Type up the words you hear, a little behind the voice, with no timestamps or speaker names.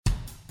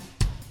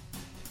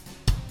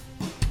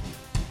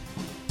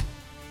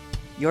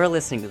You're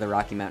listening to the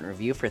Rocky Mountain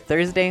Review for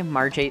Thursday,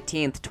 March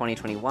 18th,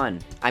 2021.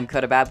 I'm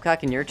Coda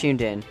Babcock, and you're tuned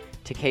in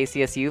to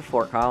KCSU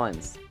Fort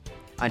Collins.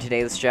 On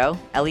today's show,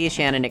 Ellie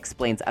Shannon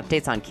explains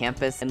updates on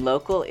campus and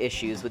local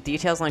issues with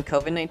details on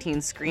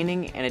COVID-19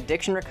 screening and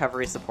addiction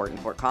recovery support in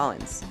Fort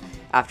Collins.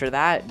 After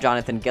that,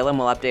 Jonathan Gillum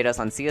will update us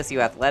on CSU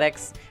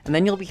athletics, and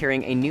then you'll be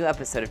hearing a new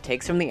episode of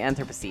Takes from the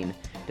Anthropocene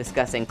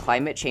discussing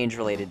climate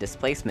change-related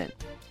displacement.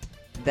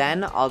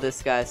 Then I'll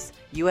discuss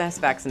U.S.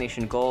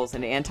 vaccination goals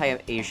and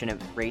anti-Asian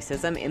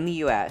racism in the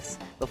U.S.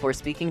 before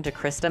speaking to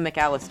Krista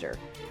McAllister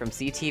from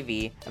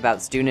CTV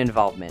about student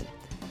involvement.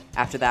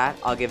 After that,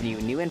 I'll give you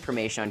new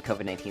information on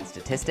COVID-19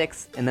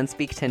 statistics and then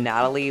speak to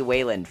Natalie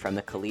Wayland from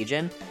the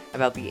Collegian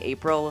about the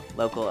April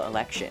local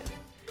election.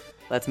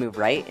 Let's move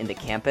right into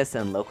campus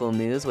and local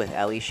news with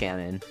Ellie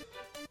Shannon.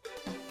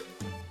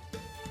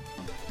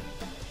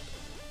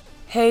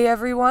 Hey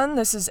everyone,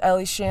 this is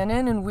Ellie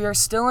Shannon, and we are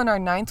still in our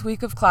 9th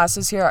week of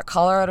classes here at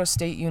Colorado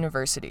State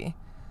University.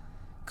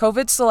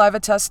 COVID saliva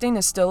testing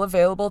is still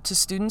available to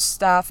students,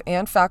 staff,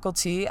 and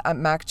faculty at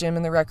Mac Gym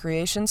in the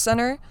Recreation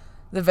Center,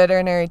 the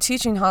Veterinary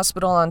Teaching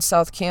Hospital on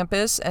South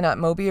Campus, and at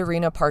Moby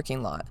Arena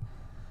parking lot.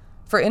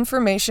 For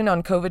information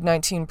on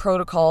COVID-19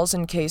 protocols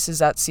and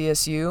cases at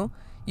CSU,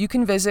 you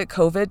can visit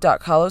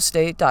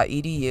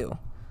covid.colostate.edu.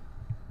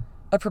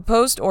 A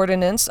proposed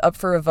ordinance up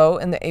for a vote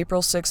in the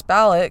April 6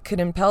 ballot could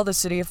impel the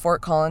city of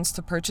Fort Collins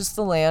to purchase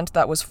the land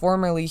that was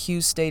formerly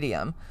Hughes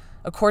Stadium,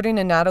 according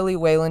to Natalie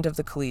Wayland of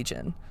the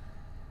Collegian.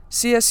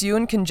 CSU,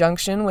 in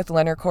conjunction with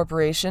Leonard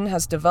Corporation,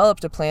 has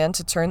developed a plan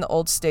to turn the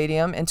old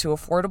stadium into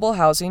affordable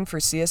housing for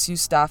CSU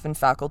staff and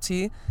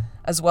faculty,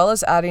 as well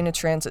as adding a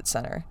transit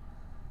center.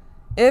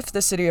 If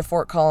the city of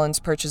Fort Collins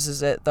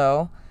purchases it,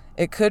 though,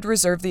 it could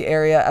reserve the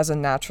area as a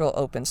natural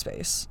open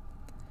space.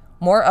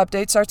 More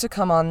updates are to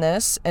come on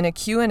this, and a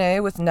Q&A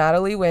with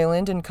Natalie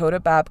Wayland and Coda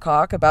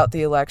Babcock about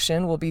the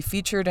election will be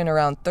featured in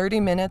around 30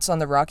 minutes on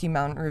the Rocky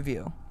Mountain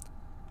Review.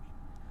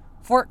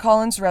 Fort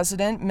Collins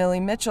resident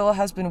Millie Mitchell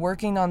has been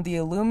working on the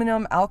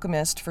Aluminum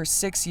Alchemist for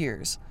 6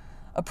 years,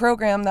 a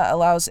program that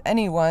allows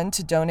anyone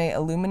to donate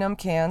aluminum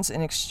cans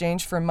in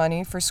exchange for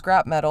money for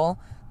scrap metal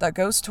that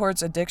goes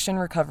towards addiction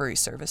recovery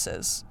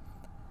services.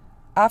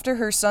 After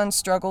her son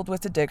struggled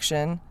with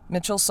addiction,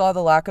 Mitchell saw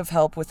the lack of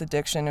help with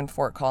addiction in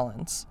Fort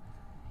Collins.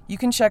 You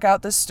can check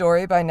out this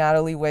story by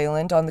Natalie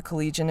Wayland on the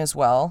Collegian as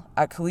well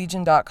at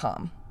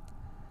collegian.com.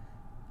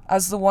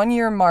 As the 1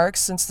 year mark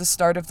since the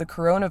start of the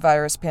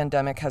coronavirus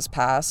pandemic has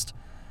passed,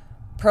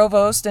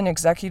 Provost and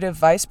Executive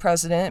Vice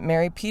President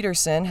Mary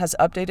Peterson has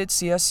updated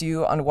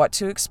CSU on what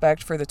to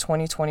expect for the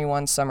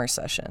 2021 summer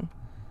session.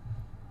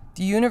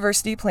 The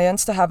university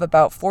plans to have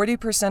about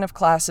 40% of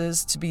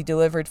classes to be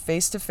delivered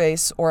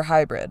face-to-face or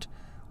hybrid,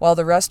 while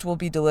the rest will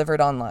be delivered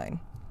online.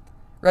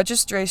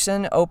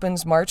 Registration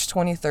opens March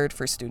 23rd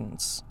for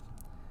students.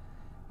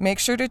 Make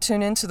sure to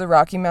tune in to the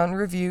Rocky Mountain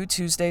Review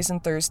Tuesdays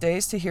and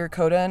Thursdays to hear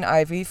Coda and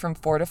Ivy from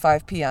 4 to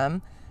 5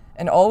 p.m.,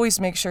 and always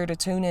make sure to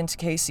tune in to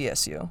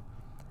KCSU.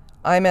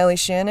 I'm Ellie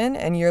Shannon,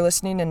 and you're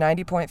listening to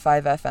 90.5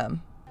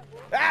 FM.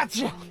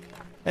 Achoo!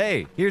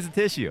 Hey, here's a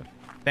tissue.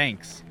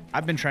 Thanks.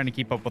 I've been trying to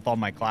keep up with all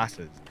my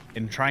classes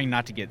and trying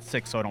not to get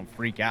sick so I don't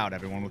freak out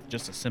everyone with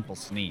just a simple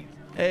sneeze.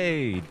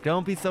 Hey,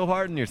 don't be so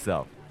hard on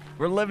yourself.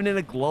 We're living in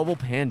a global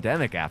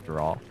pandemic after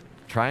all.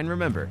 Try and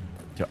remember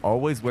to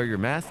always wear your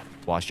mask,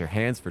 wash your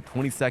hands for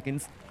 20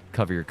 seconds,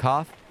 cover your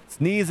cough,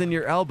 sneeze in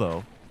your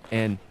elbow,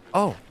 and,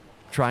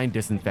 try and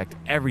disinfect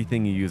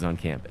everything you use on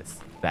campus.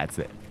 That's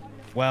it.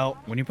 Well,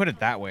 when you put it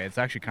that way, it's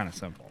actually kind of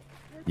simple.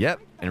 Yep,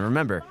 and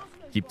remember,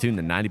 keep tuned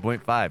to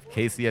 90.5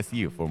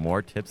 KCSU for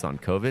more tips on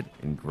COVID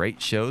and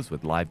great shows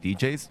with live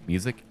DJs,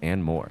 music,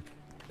 and more.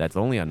 That's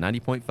only on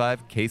 90.5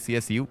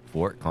 KCSU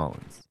Fort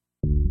Collins.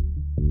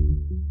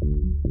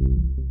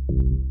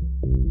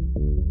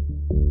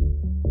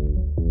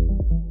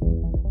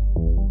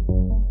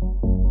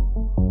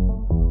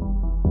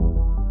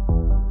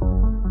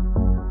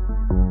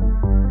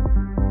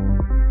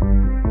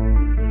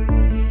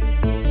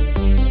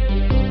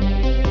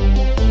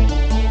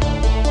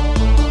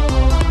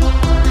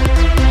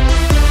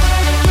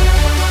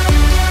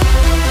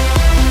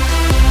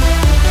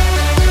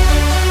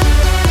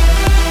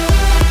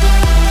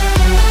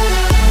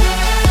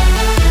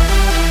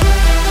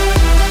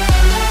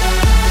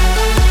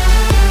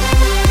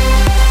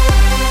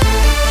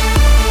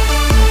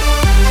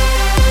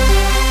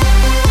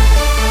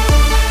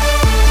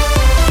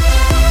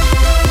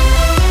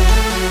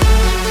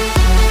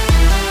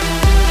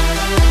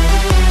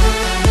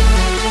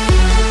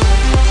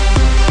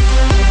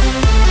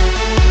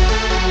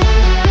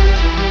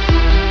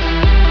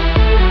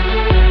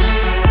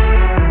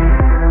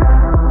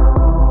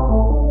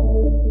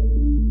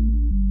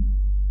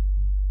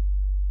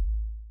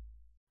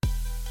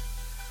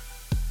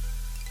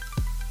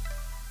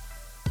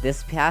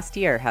 This past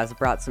year has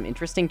brought some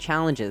interesting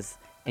challenges,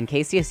 and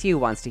KCSU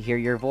wants to hear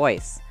your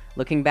voice.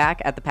 Looking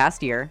back at the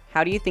past year,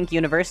 how do you think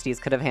universities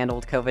could have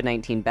handled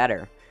COVID-19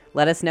 better?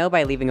 Let us know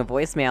by leaving a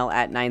voicemail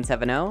at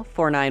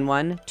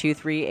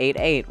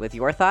 970-491-2388 with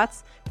your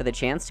thoughts for the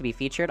chance to be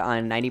featured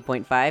on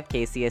 90.5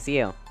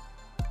 KCSU.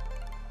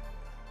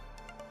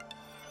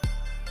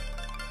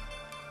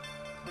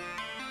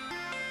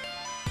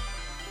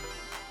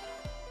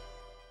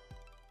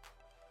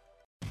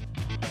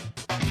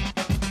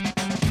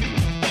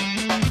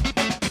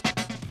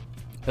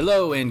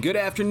 Hello and good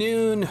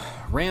afternoon,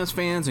 Rams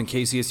fans and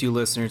KCSU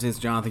listeners. It's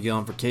Jonathan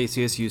Gillen for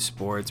KCSU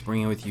Sports,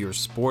 bringing with you your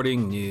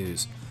sporting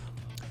news.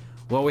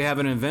 Well, we have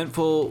an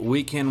eventful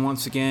weekend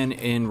once again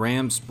in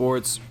Rams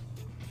sports.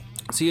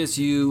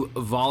 CSU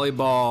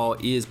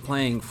volleyball is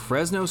playing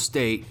Fresno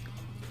State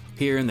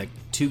here in the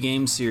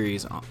two-game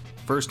series,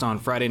 first on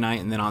Friday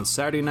night and then on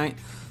Saturday night.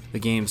 The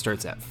game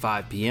starts at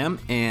 5 p.m.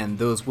 and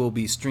those will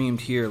be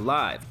streamed here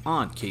live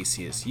on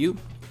KCSU.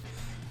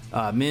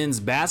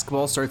 Men's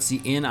basketball starts the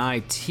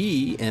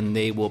NIT, and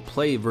they will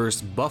play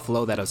versus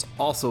Buffalo. That is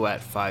also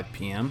at 5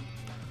 p.m.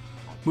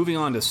 Moving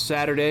on to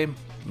Saturday,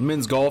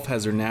 men's golf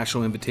has their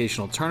National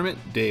Invitational Tournament,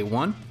 Day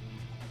 1.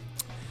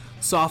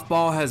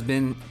 Softball has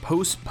been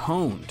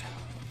postponed.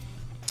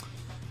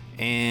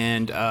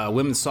 And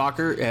women's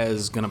soccer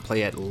is going to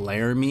play at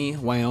Laramie,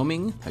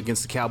 Wyoming,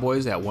 against the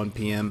Cowboys at 1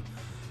 p.m.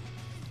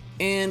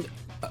 And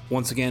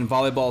once again,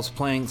 volleyball is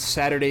playing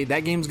Saturday.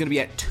 That game is going to be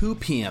at 2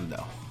 p.m.,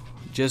 though.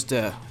 Just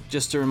a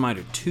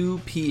reminder,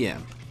 2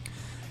 p.m.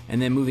 And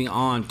then moving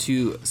on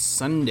to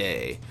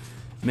Sunday,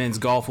 men's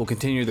golf will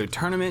continue their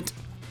tournament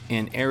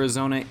in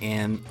Arizona.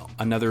 And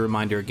another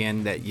reminder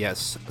again that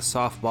yes,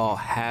 softball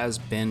has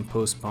been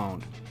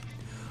postponed.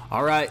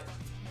 All right,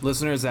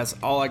 listeners, that's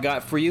all I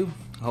got for you.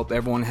 I hope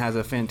everyone has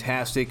a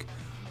fantastic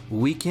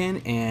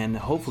weekend and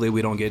hopefully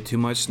we don't get too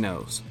much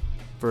snows.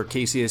 For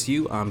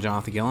KCSU, I'm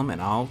Jonathan Gillum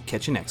and I'll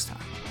catch you next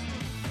time.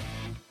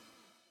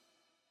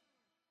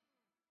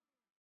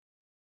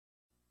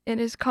 It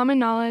is common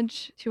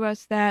knowledge to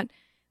us that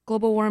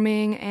global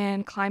warming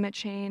and climate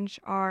change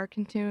are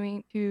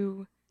continuing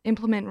to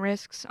implement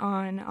risks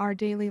on our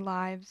daily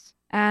lives.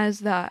 As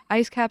the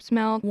ice caps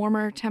melt,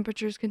 warmer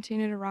temperatures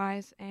continue to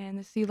rise, and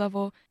the sea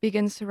level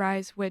begins to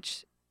rise,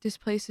 which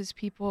displaces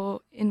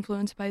people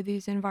influenced by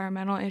these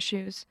environmental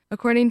issues.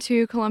 According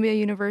to Columbia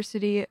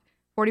University,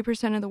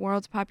 40% of the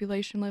world's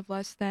population live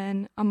less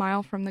than a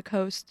mile from the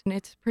coast. And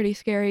it's pretty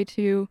scary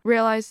to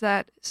realize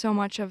that so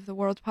much of the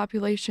world's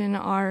population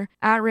are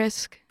at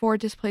risk for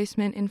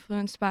displacement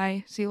influenced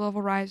by sea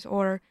level rise,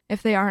 or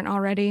if they aren't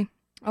already.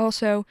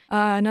 Also,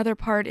 another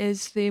part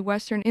is the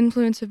Western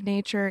influence of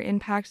nature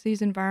impacts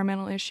these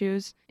environmental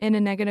issues in a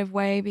negative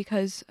way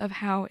because of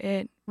how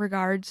it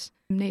regards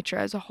nature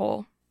as a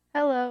whole.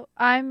 Hello,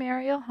 I'm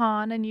Mariel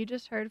Hahn, and you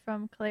just heard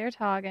from Claire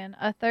Toggan,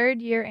 a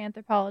third-year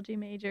anthropology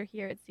major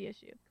here at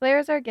CSU. Claire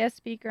is our guest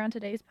speaker on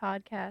today's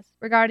podcast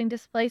regarding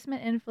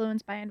displacement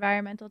influenced by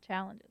environmental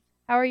challenges.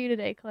 How are you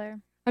today,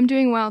 Claire? I'm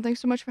doing well. Thanks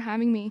so much for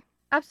having me.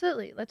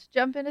 Absolutely. Let's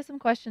jump into some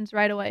questions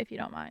right away if you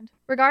don't mind.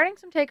 Regarding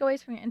some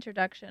takeaways from your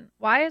introduction,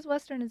 why is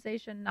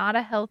Westernization not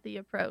a healthy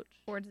approach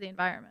towards the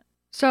environment?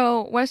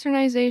 So,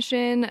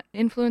 Westernization,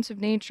 influence of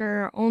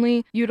nature,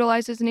 only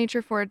utilizes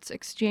nature for its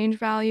exchange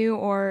value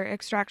or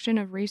extraction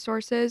of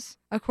resources.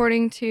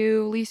 According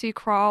to Lisi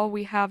Kral,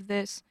 we have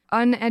this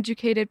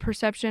uneducated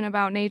perception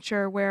about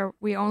nature where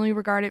we only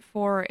regard it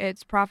for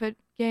its profit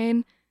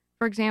gain.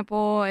 For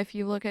example, if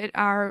you look at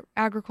our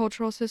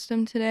agricultural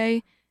system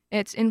today,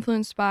 it's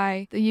influenced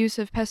by the use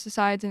of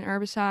pesticides and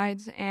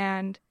herbicides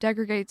and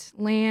degrades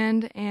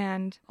land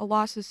and a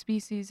loss of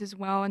species as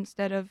well,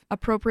 instead of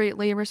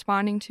appropriately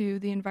responding to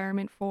the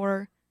environment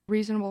for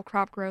reasonable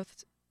crop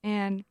growth.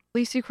 And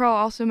Lisi Kral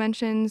also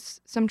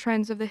mentions some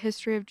trends of the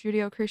history of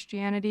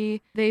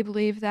Judeo-Christianity. They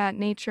believe that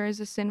nature is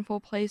a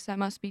sinful place that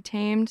must be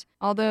tamed.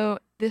 Although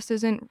this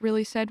isn't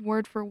really said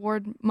word for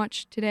word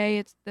much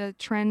today, the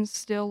trends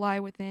still lie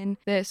within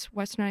this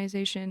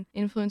Westernization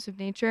influence of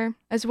nature,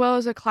 as well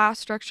as a class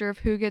structure of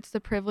who gets the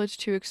privilege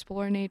to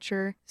explore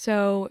nature.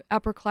 So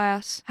upper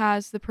class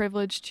has the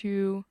privilege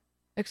to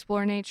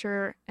explore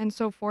nature and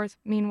so forth.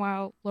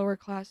 Meanwhile, lower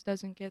class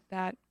doesn't get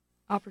that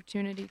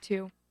opportunity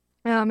to.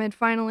 And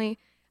finally,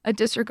 a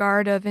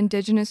disregard of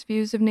indigenous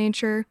views of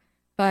nature,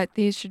 but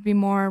these should be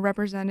more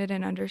represented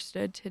and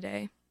understood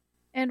today.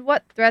 And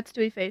what threats do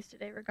we face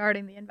today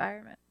regarding the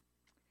environment?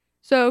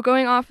 So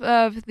going off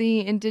of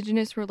the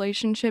indigenous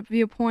relationship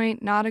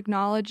viewpoint, not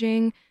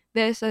acknowledging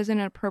this as an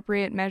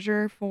appropriate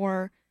measure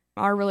for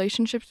our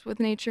relationships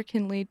with nature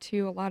can lead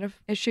to a lot of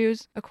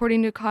issues.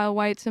 According to Kyle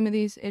White, some of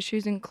these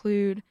issues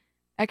include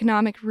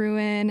economic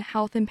ruin,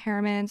 health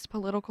impairments,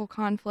 political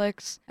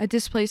conflicts, a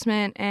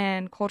displacement,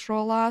 and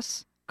cultural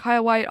loss.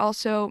 Kyle White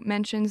also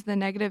mentions the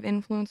negative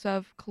influence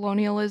of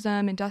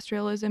colonialism,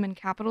 industrialism, and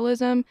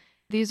capitalism.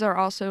 These are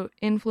also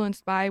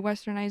influenced by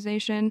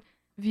Westernization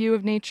view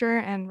of nature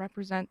and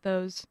represent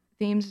those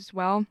themes as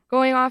well.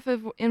 Going off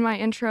of in my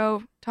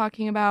intro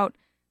talking about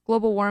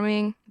global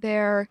warming,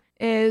 there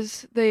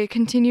is the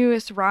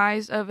continuous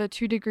rise of a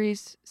 2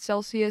 degrees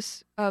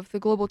Celsius of the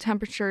global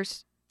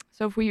temperatures.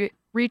 So if we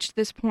reach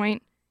this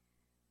point,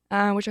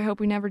 which I hope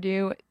we never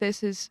do,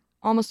 this is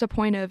almost a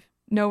point of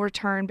no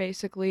return,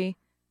 basically,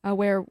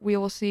 where we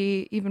will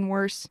see even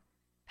worse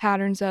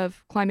patterns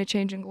of climate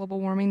change and global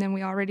warming than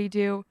we already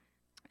do,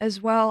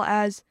 as well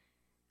as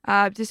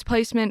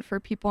displacement for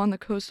people in the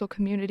coastal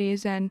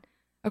communities. And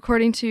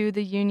according to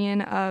the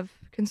Union of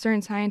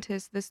Concerned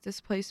Scientists, this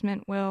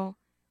displacement will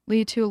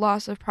lead to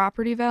loss of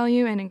property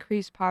value and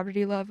increased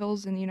poverty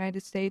levels in the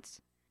United States.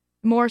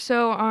 More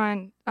so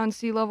on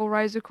sea level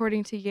rise,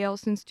 according to Yale,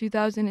 since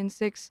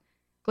 2006,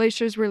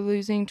 glaciers were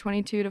losing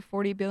 22 to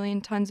 40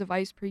 billion tons of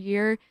ice per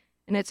year,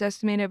 and it's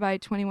estimated by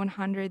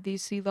 2100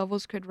 these sea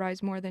levels could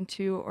rise more than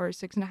 2 or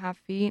 6.5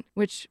 feet,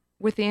 which,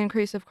 with the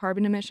increase of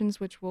carbon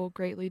emissions, which will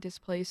greatly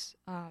displace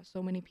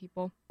so many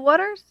people. What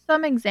are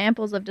some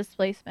examples of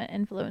displacement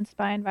influenced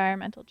by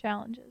environmental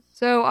challenges?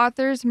 So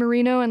authors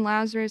Marino and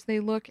Lazarus, they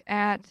look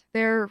at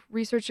their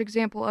research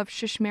example of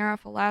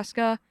Shishmaref,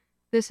 Alaska.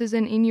 This is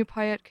an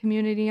Inupiat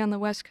community on the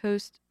west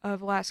coast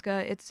of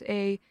Alaska. It's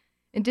a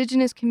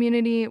indigenous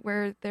community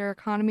where their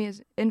economy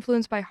is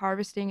influenced by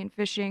harvesting and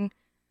fishing.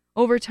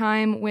 Over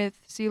time, with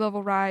sea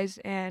level rise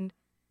and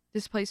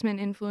displacement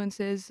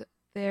influences,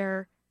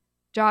 their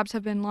jobs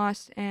have been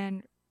lost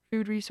and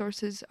food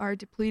resources are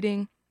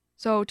depleting.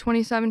 So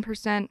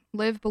 27%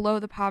 live below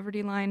the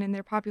poverty line, and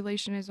their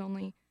population is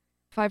only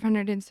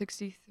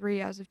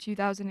 563 as of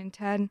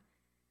 2010.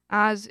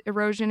 As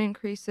erosion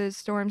increases,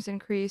 storms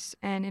increase,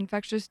 and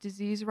infectious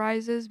disease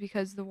rises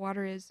because the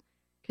water is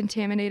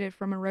contaminated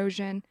from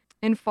erosion.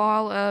 In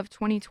fall of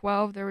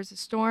 2012, there was a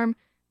storm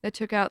that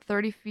took out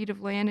 30 feet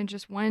of land in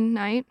just one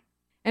night.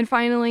 And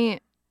finally,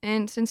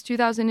 since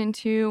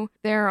 2002,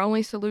 their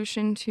only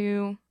solution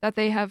that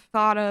they have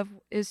thought of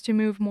is to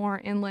move more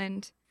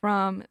inland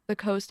from the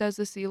coast as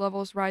the sea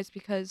levels rise,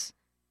 because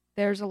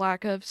there's a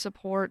lack of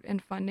support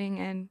and funding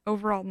and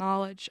overall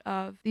knowledge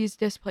of these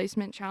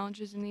displacement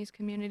challenges in these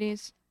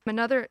communities.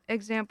 Another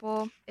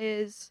example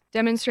is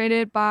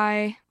demonstrated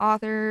by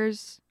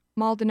authors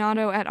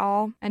Maldonado et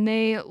al., and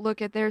they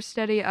look at their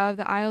study of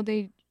the Isle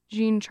de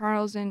Jean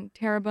Charles in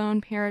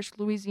Terrebonne Parish,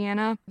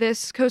 Louisiana.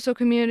 This coastal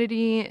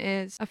community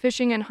is a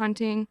fishing and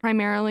hunting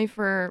primarily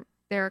for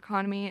their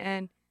economy,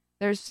 and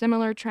there's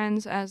similar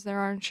trends as there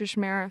are in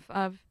Shishmaref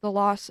of the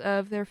loss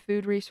of their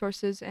food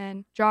resources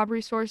and job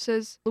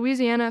resources.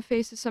 Louisiana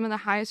faces some of the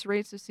highest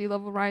rates of sea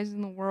level rise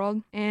in the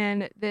world,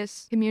 and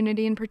this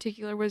community in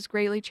particular was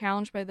greatly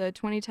challenged by the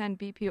 2010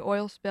 BP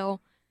oil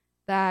spill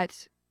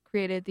that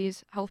created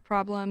these health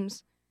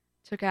problems,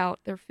 took out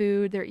their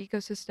food, their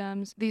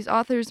ecosystems. These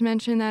authors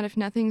mention that if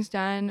nothing's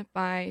done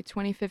by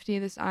 2050,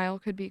 this isle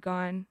could be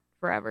gone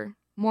forever.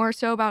 More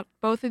so about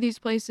both of these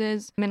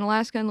places. In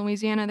Alaska and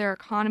Louisiana, their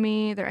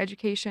economy, their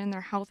education,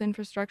 their health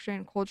infrastructure,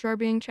 and culture are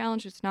being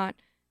challenged. It's not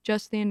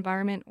just the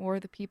environment or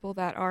the people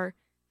that are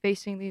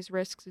facing these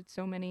risks. It's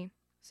so many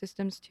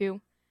systems too.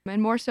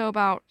 And more so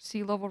about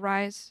sea level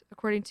rise,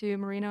 according to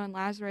Marino and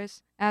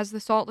Lazarus, as the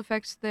salt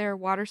affects their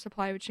water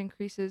supply, which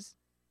increases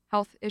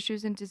health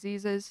issues and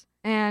diseases,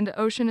 and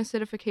ocean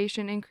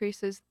acidification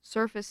increases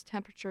surface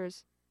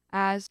temperatures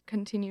as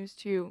continues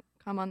to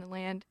come on the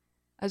land,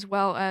 as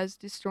well as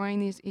destroying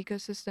these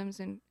ecosystems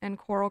and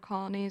coral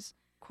colonies.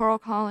 Coral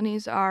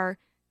colonies are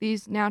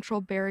these natural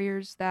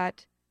barriers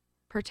that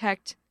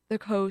protect the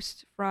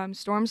coast from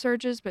storm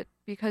surges, but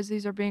because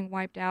these are being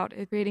wiped out,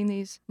 it's creating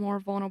these more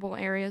vulnerable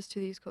areas to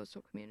these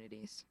coastal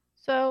communities.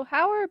 So,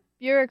 how are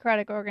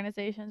bureaucratic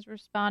organizations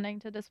responding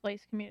to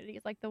displaced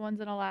communities like the ones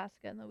in Alaska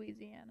and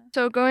Louisiana?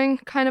 So, going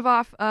kind of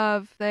off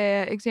of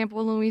the example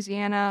in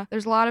Louisiana,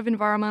 there's a lot of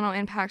environmental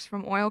impacts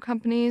from oil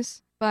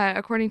companies. But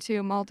according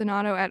to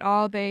Maldonado et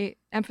al., they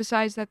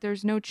emphasize that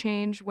there's no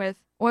change with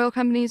oil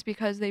companies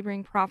because they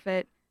bring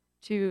profit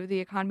to the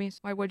economy. So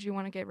why would you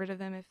want to get rid of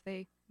them if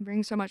they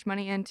bring so much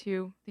money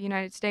into the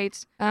United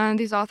States?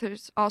 These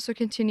authors also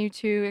continue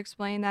to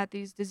explain that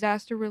these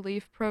disaster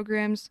relief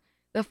programs,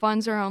 the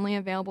funds are only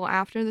available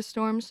after the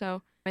storm,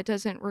 so it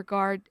doesn't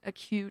regard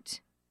acute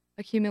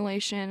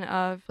accumulation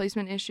of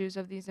placement issues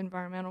of these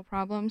environmental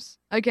problems.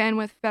 Again,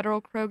 with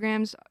federal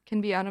programs can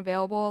be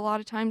unavailable a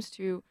lot of times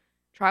to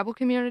tribal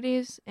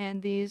communities,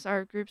 and these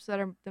are groups that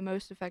are the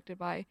most affected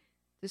by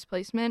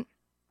displacement.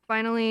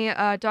 Finally,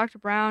 Dr.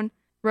 Brown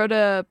wrote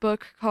a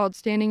book called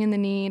Standing in the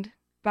Need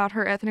about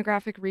her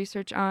ethnographic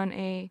research on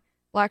a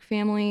Black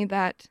family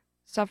that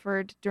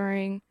suffered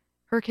during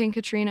Hurricane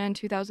Katrina in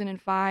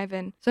 2005,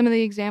 and some of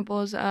the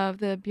examples of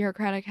the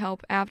bureaucratic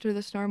help after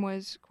the storm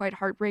was quite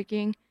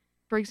heartbreaking.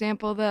 For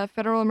example, the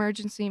Federal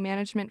Emergency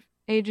Management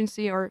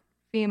Agency, or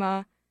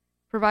FEMA,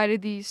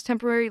 provided these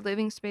temporary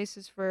living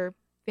spaces for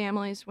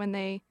families when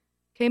they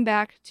came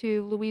back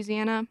to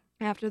Louisiana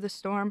after the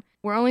storm.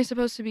 We're only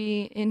supposed to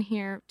be in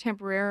here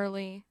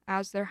temporarily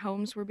as their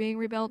homes were being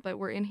rebuilt, but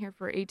we're in here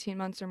for 18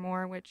 months or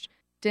more, which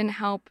didn't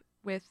help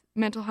with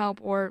mental help,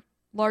 or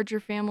larger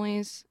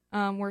families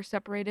were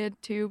separated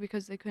too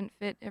because they couldn't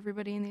fit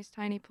everybody in these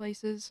tiny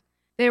places.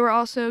 They were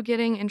also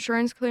getting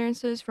insurance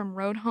clearances from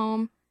Road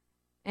Home,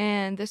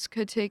 and this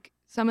could take,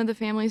 some of the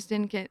families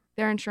didn't get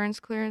their insurance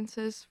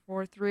clearances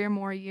for 3 or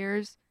more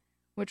years,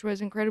 which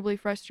was incredibly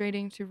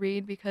frustrating to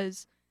read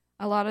because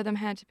a lot of them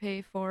had to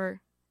pay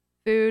for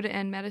food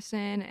and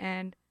medicine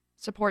and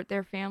support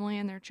their family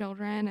and their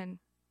children, and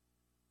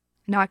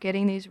not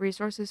getting these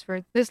resources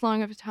for this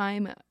long of a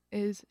time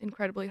is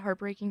incredibly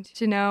heartbreaking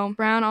to know.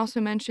 Brown also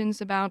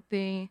mentions about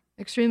the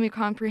extremely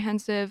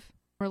comprehensive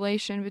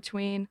relation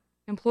between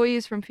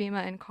employees from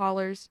FEMA and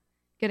callers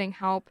getting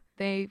help.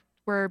 They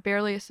were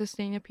barely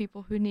assisting the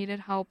people who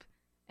needed help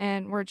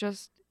and were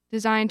just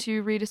designed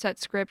to read a set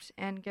script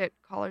and get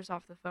callers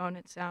off the phone,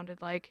 it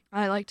sounded like.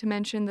 I like to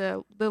mention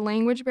the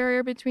language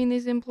barrier between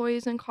these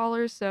employees and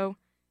callers. So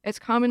it's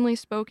commonly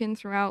spoken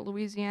throughout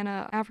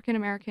Louisiana African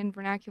American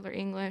vernacular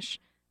English,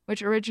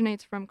 which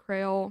originates from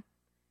Creole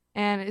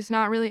and is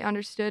not really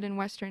understood in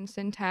Western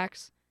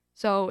syntax.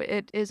 So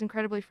it is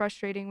incredibly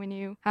frustrating when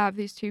you have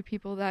these two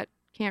people that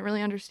can't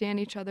really understand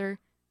each other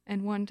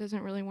and one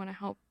doesn't really want to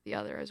help the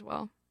other as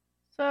well.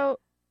 So,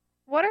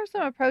 what are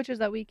some approaches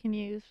that we can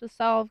use to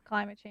solve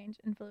climate change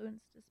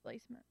influence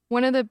displacement?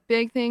 One of the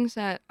big things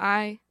that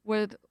I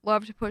would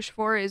love to push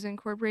for is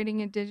incorporating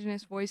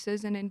Indigenous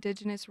voices and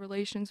Indigenous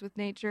relations with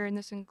nature, and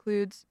this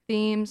includes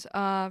themes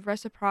of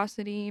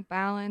reciprocity,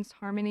 balance,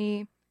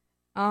 harmony,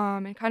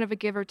 and kind of a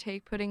give or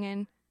take, putting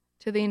in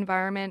to the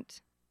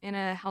environment in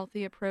a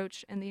healthy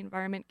approach, and the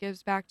environment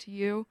gives back to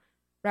you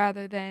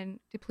rather than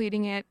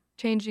depleting it,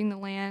 changing the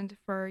land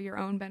for your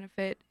own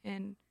benefit,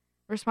 and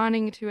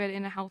responding to it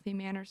in a healthy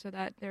manner so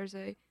that there's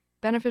a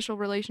beneficial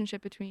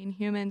relationship between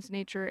humans,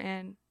 nature,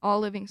 and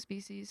all living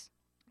species.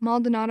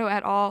 Maldonado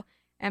et al.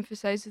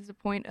 Emphasizes the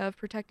point of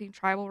protecting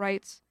tribal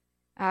rights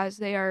as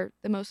they are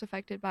the most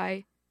affected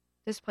by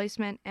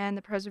displacement and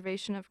the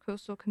preservation of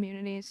coastal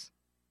communities.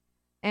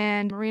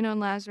 And Marino and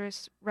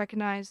Lazarus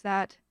recognize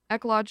that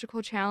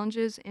ecological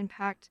challenges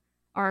impact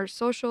our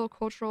social,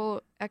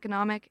 cultural,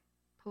 economic,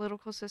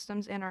 political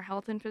systems, and our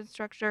health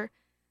infrastructure.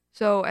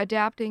 So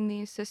adapting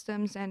these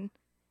systems and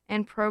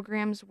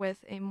programs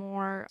with a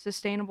more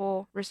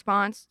sustainable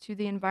response to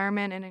the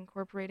environment and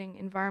incorporating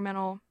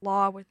environmental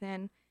law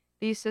within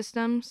these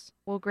systems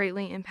will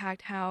greatly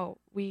impact how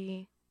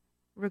we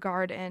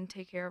regard and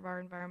take care of our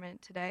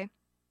environment today.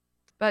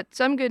 But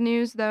some good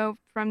news, though,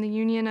 from the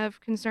Union of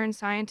Concerned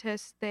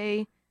Scientists.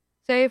 They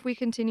say if we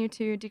continue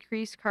to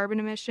decrease carbon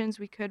emissions,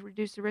 we could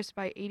reduce the risk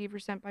by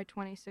 80% by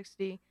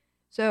 2060.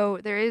 So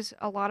there is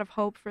a lot of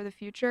hope for the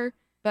future,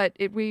 but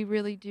we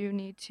really do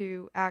need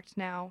to act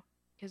now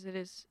because it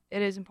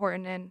is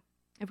important, and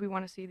if we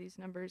want to see these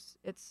numbers,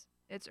 it's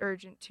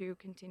urgent to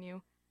continue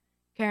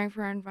caring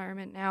for our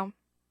environment now.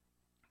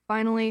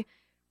 Finally,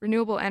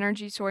 renewable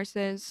energy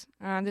sources.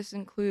 This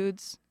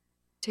includes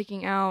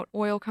taking out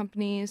oil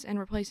companies and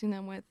replacing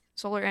them with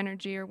solar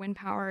energy or wind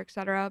power,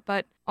 etc.,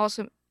 but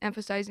also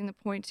emphasizing the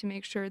point to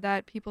make sure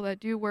that people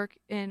that do work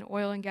in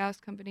oil and gas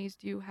companies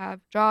do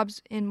have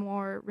jobs in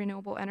more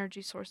renewable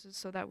energy sources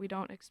so that we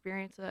don't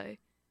experience a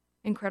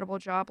incredible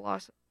job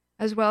loss,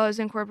 as well as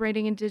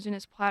incorporating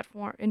indigenous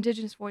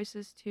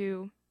voices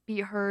to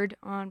be heard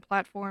on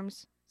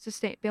platforms,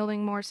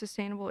 building more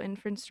sustainable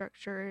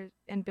infrastructure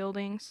and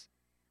buildings.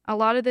 A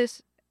lot of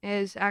this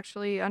is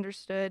actually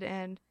understood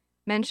and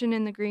mentioned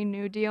in the Green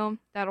New Deal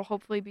that'll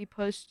hopefully be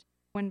pushed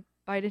when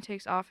Biden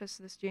takes office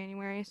this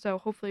January. So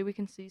hopefully we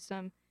can see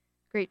some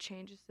great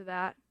changes to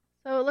that.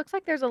 So it looks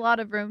like there's a lot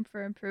of room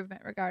for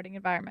improvement regarding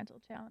environmental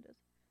challenges,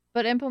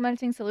 but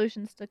implementing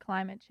solutions to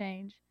climate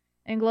change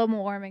and global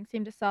warming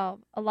seem to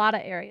solve a lot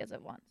of areas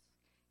at once.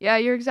 Yeah,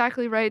 you're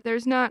exactly right.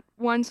 There's not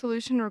one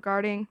solution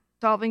regarding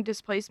solving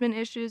displacement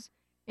issues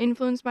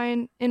influenced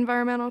by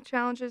environmental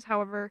challenges.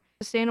 However,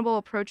 sustainable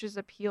approaches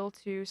appeal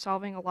to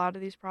solving a lot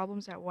of these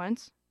problems at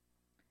once.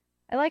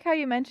 I like how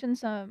you mentioned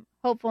some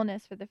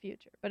hopefulness for the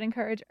future, but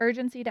encourage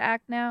urgency to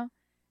act now.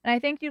 And I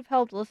think you've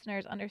helped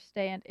listeners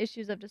understand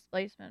issues of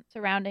displacement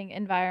surrounding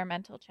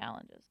environmental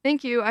challenges.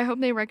 Thank you. I hope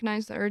they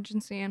recognize the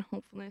urgency and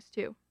hopefulness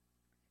too.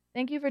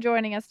 Thank you for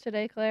joining us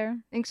today, Claire.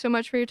 Thanks so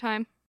much for your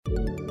time.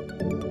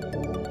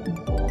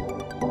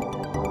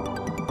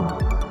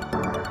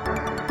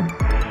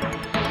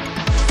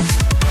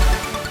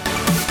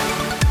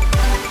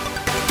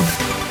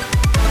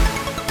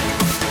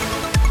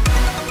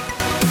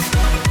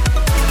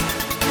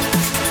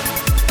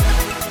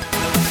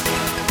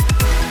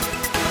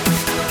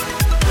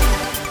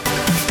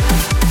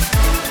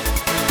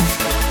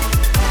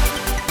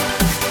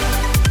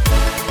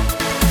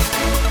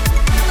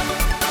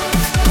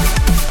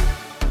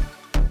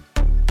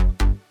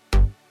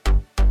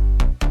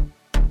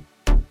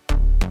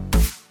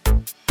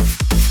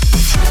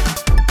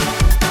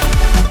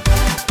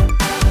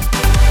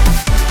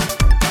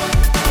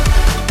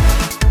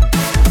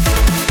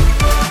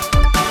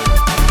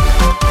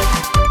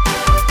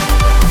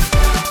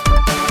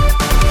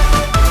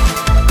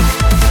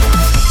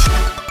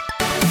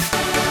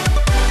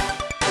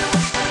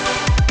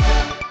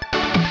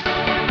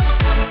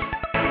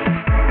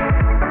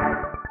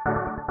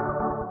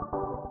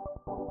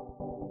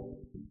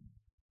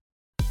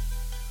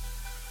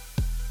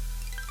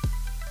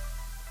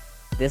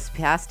 This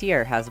past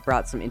year has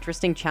brought some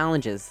interesting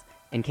challenges,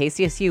 and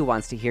KCSU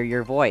wants to hear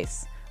your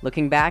voice.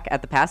 Looking back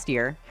at the past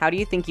year, how do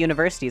you think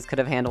universities could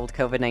have handled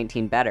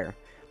COVID-19 better?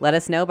 Let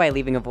us know by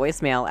leaving a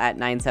voicemail at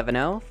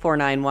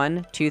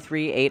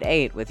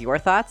 970-491-2388 with your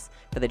thoughts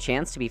for the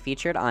chance to be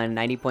featured on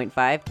 90.5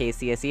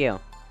 KCSU.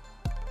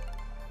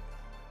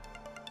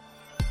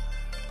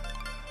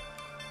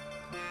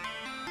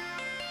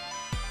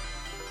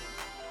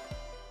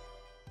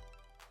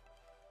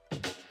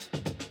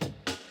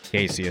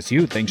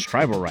 KCSU thanks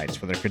Tribal Rights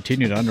for their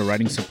continued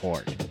underwriting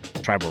support.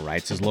 Tribal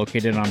Rights is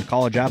located on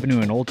College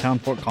Avenue in Old Town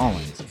Fort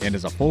Collins and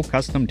is a full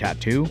custom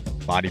tattoo,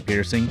 body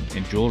piercing,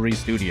 and jewelry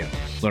studio.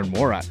 Learn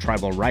more at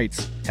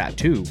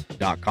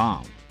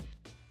tribalrightstattoo.com.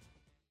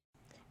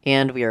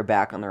 And we are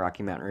back on the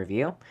Rocky Mountain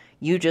Review.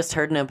 You just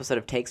heard an episode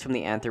of Takes from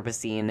the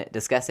Anthropocene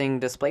discussing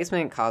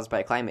displacement caused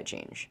by climate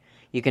change.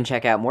 You can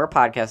check out more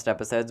podcast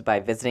episodes by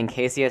visiting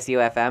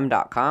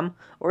kcsufm.com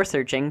or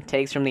searching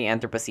Takes from the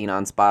Anthropocene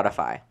on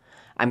Spotify.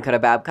 I'm Coda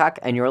Babcock,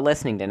 and you're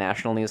listening to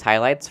National News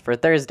Highlights for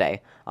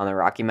Thursday on the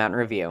Rocky Mountain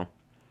Review.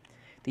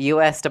 The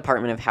U.S.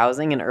 Department of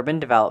Housing and Urban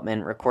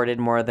Development recorded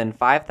more than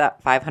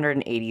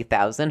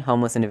 580,000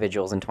 homeless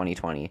individuals in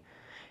 2020.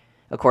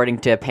 According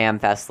to Pam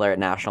Fessler at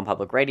National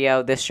Public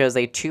Radio, this shows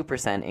a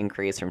 2%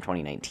 increase from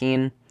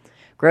 2019.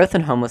 Growth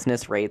in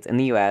homelessness rates in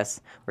the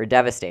U.S. were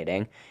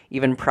devastating,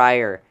 even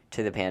prior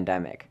to the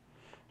pandemic.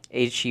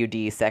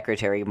 HUD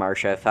Secretary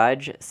Marcia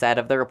Fudge said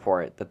of the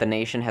report that the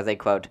nation has a,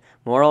 quote,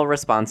 moral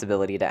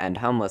responsibility to end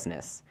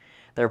homelessness.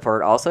 The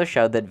report also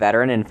showed that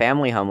veteran and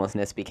family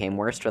homelessness became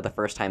worse for the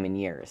first time in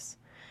years.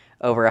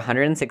 Over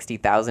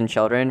 160,000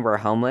 children were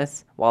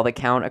homeless while the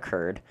count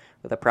occurred,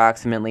 with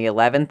approximately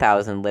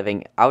 11,000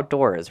 living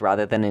outdoors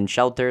rather than in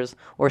shelters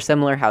or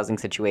similar housing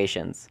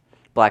situations.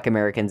 Black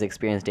Americans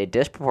experienced a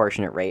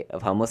disproportionate rate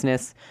of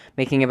homelessness,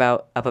 making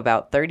up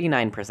about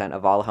 39%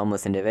 of all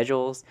homeless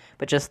individuals,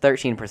 but just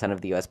 13%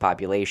 of the U.S.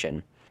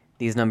 population.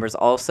 These numbers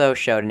also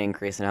showed an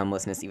increase in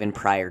homelessness even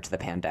prior to the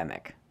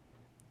pandemic.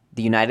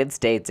 The United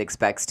States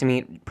expects to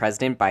meet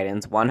President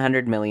Biden's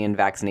 100 million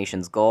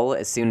vaccinations goal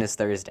as soon as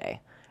Thursday.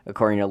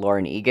 According to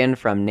Lauren Egan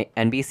from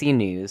NBC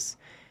News,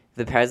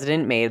 the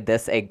president made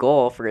this a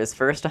goal for his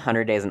first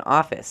 100 days in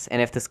office,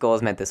 and if this goal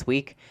is met this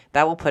week,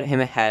 that will put him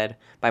ahead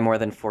by more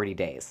than 40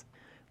 days.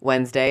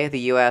 Wednesday,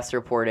 the U.S.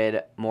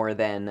 reported more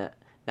than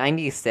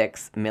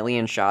 96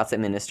 million shots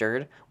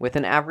administered, with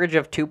an average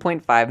of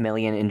 2.5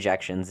 million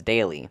injections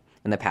daily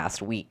in the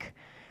past week.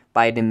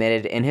 Biden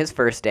admitted in his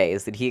first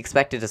days that he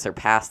expected to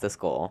surpass this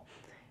goal,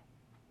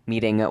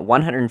 meeting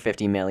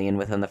 150 million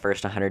within the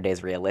first 100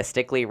 days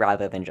realistically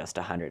rather than just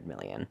 100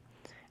 million.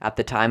 At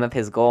the time of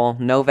his goal,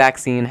 no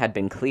vaccine had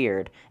been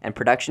cleared, and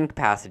production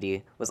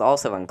capacity was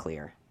also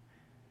unclear.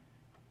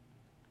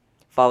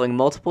 Following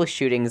multiple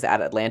shootings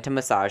at Atlanta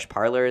massage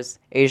parlors,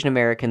 Asian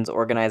Americans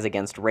organize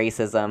against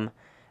racism.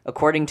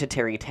 According to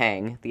Terry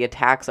Tang, the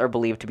attacks are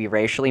believed to be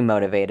racially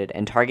motivated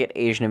and target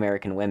Asian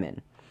American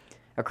women.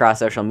 Across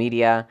social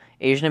media,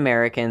 Asian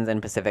Americans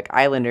and Pacific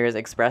Islanders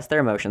expressed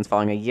their emotions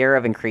following a year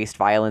of increased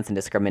violence and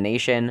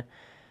discrimination.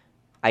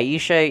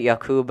 Aisha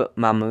Yaqub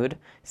Mahmood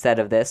said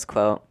of this,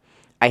 quote,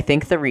 I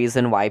think the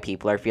reason why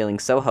people are feeling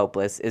so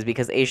hopeless is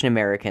because Asian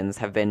Americans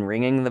have been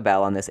ringing the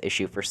bell on this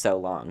issue for so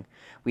long.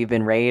 We've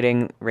been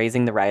raising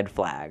the red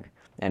flag,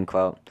 end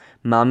quote.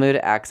 Mahmood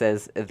acts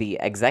as the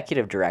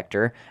executive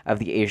director of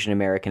the Asian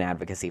American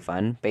Advocacy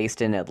Fund,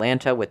 based in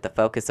Atlanta with the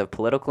focus of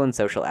political and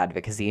social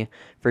advocacy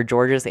for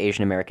Georgia's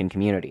Asian American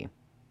community.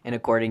 And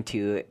according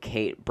to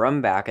Kate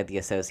Brumbach at the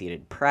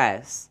Associated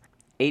Press,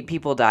 8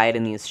 people died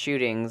in these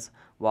shootings,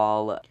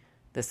 while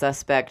the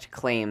suspect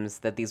claims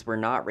that these were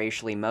not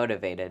racially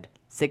motivated.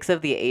 6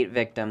 of the 8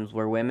 victims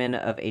were women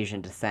of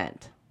Asian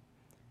descent.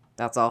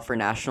 That's all for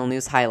National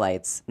News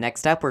Highlights.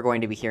 Next up, we're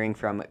going to be hearing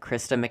from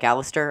Krista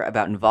McAllister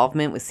about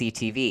involvement with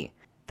CTV.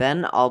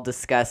 Then I'll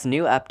discuss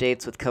new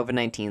updates with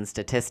COVID-19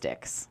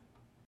 statistics.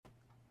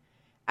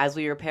 As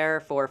we prepare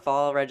for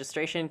fall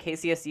registration,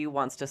 KCSU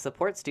wants to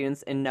support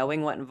students in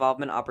knowing what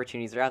involvement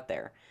opportunities are out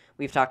there.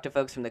 We've talked to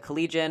folks from the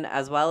Collegian,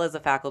 as well as a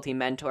faculty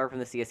mentor from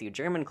the CSU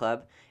German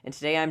Club, and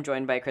today I'm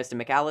joined by Krista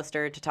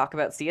McAllister to talk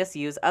about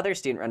CSU's other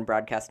student-run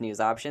broadcast news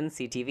option,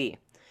 CTV.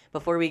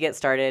 Before we get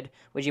started,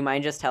 would you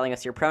mind just telling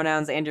us your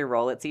pronouns and your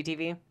role at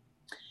CTV?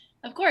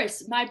 Of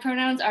course. My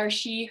pronouns are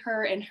she,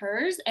 her, and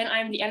hers, and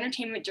I'm the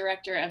entertainment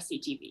director of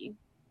CTV.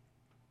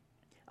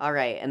 All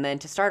right, and then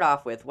to start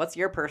off with, what's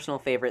your personal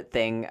favorite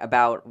thing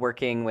about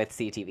working with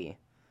CTV?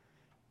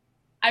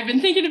 I've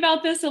been thinking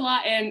about this a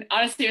lot, and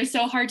honestly, it was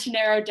so hard to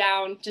narrow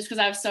down just because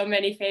I have so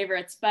many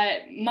favorites.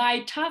 But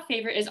my top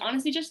favorite is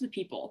honestly just the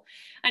people.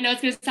 I know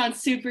it's going to sound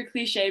super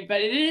cliche, but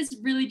it is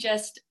really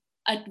just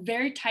a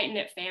very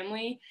tight-knit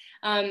family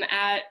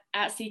at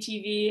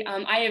CTV.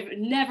 I have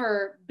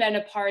never been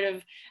a part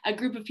of a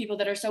group of people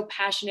that are so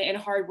passionate and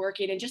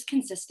hardworking and just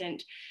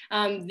consistent.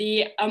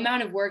 The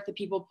amount of work that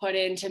people put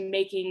into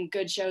making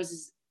good shows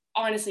is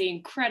honestly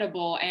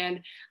incredible,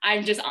 and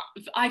I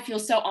feel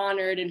so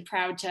honored and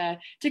proud to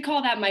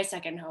call that my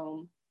second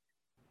home.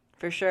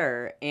 For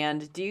sure.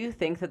 And do you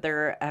think that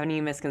there are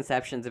any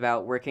misconceptions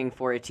about working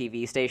for a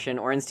TV station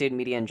or in student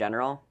media in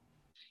general?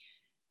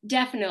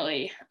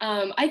 Definitely.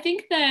 I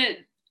think that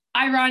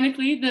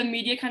ironically, the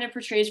media kind of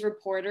portrays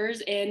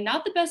reporters in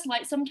not the best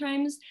light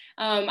sometimes.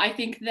 I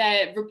think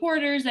that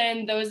reporters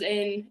and those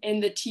in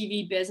the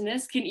TV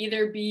business can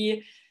either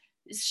be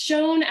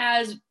shown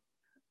as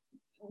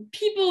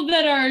people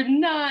that are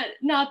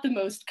not the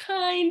most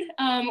kind,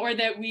 or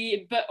that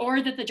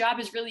the job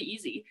is really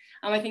easy.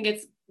 I think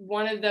it's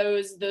one of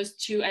those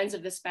two ends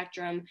of the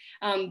spectrum.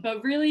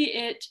 But really,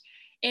 it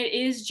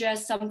is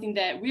just something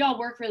that we all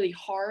work really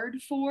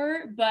hard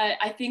for. But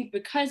I think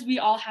because we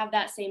all have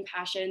that same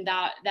passion,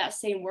 that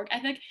same work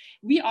ethic,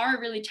 we are a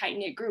really tight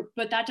knit group.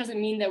 But that doesn't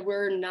mean that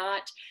we're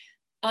not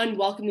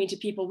unwelcoming to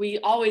people. We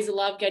always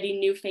love getting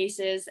new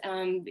faces,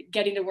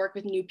 getting to work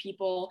with new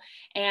people,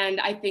 and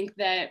I think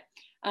that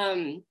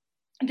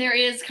there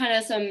is kind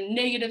of some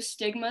negative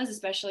stigmas,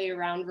 especially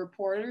around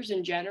reporters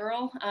in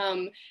general.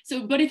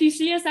 But if you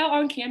see us out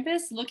on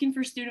campus looking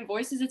for student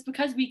voices, it's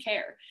because we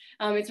care.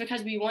 It's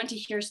because we want to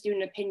hear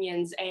student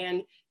opinions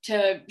and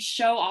to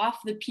show off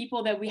the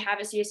people that we have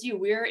at CSU.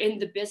 We're in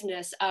the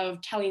business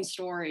of telling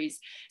stories.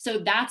 So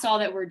that's all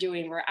that we're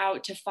doing. We're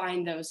out to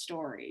find those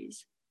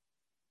stories.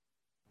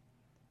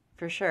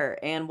 For sure.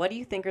 And what do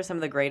you think are some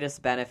of the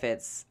greatest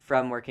benefits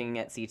from working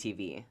at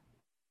CTV?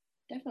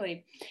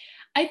 Definitely.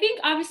 I think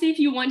obviously if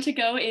you want to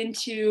go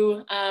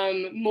into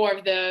more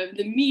of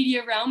the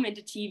media realm,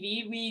 into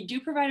TV, we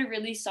do provide a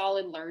really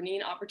solid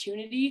learning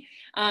opportunity.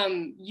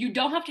 You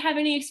don't have to have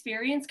any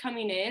experience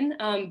coming in,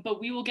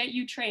 but we will get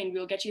you trained. We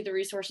will get you the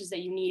resources that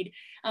you need.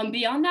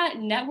 Beyond that,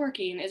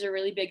 networking is a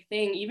really big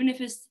thing, even if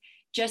it's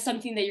just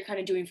something that you're kind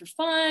of doing for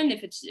fun,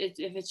 if it's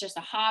just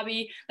a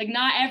hobby. Like,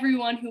 not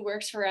everyone who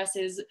works for us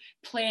is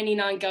planning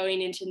on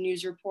going into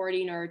news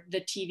reporting or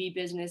the TV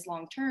business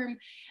long term.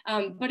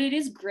 But it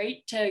is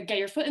great to get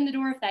your foot in the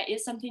door if that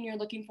is something you're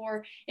looking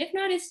for. If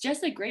not, it's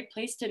just a great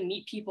place to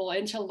meet people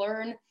and to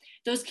learn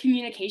those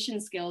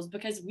communication skills,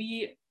 because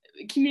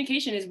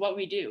communication is what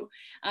we do.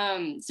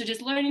 So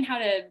just learning how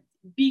to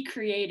be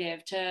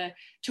creative, to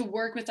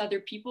work with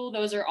other people,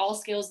 those are all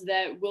skills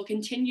that will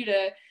continue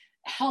to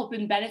help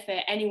and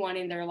benefit anyone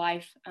in their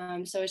life.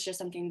 So it's just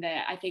something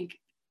that I think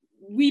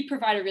we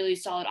provide a really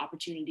solid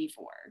opportunity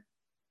for.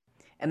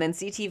 And then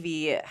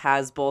CTV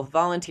has both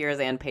volunteers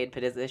and paid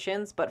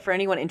positions, but for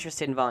anyone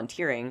interested in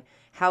volunteering,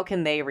 how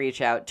can they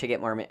reach out to get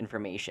more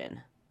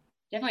information?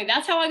 Definitely.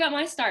 That's how I got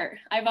my start.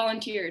 I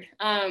volunteered.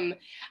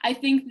 I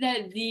think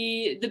that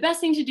the best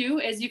thing to do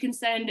is you can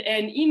send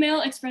an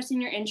email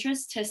expressing your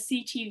interest to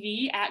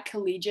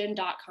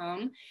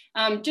ctv@collegian.com.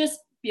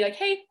 Just be like,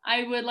 hey,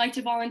 I would like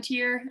to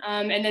volunteer,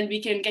 and then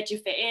we can get you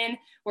fit in.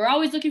 We're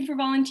always looking for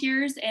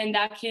volunteers, and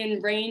that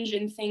can range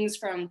in things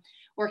from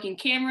working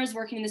cameras,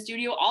 working in the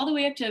studio, all the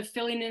way up to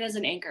filling in as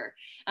an anchor.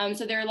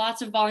 So there are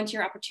lots of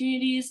volunteer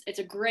opportunities. It's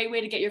a great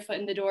way to get your foot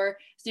in the door.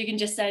 So you can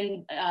just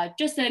send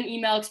an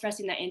email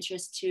expressing that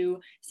interest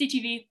to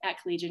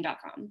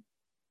ctv@collegian.com.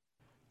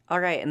 All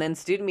right, and then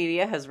student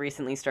media has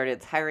recently started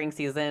its hiring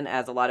season,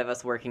 as a lot of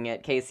us working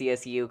at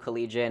KCSU,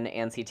 Collegian,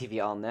 and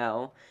CTV all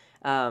know.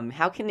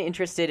 How can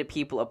interested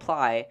people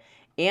apply?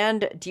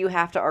 And do you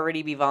have to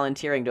already be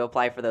volunteering to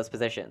apply for those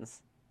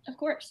positions? Of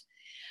course.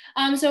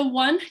 So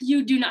one,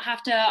 you do not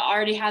have to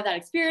already have that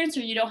experience,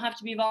 or you don't have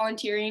to be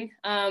volunteering.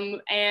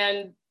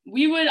 And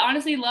we would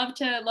honestly love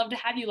to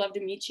have you, love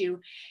to meet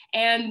you.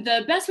 And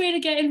the best way to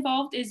get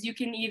involved is you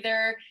can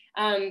either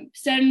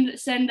send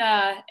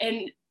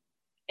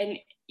an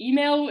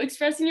email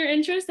expressing your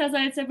interest, as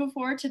I had said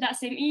before, to that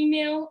same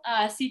email,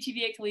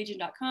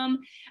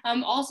 ctv@collegian.com.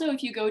 Also,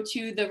 if you go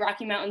to the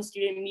Rocky Mountain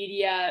Student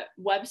Media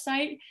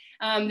website,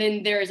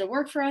 then there is a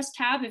Work For Us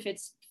tab. If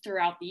it's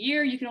throughout the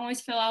year, you can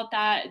always fill out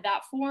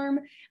that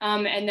form,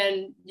 and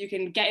then you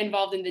can get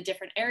involved in the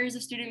different areas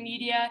of student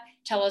media,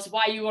 tell us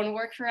why you want to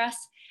work for us.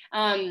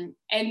 And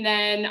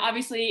then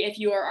obviously, if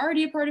you are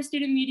already a part of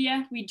student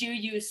media, we do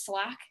use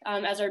Slack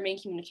as our main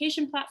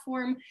communication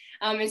platform.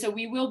 And so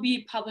we will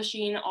be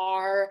publishing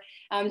our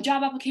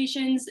job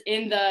applications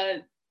in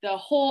the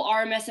whole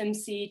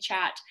RMSMC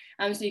chat.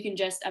 So you can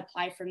just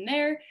apply from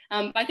there.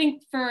 I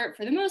think for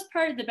the most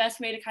part, the best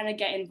way to kind of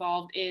get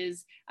involved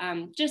is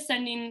just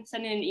sending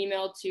an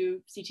email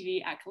to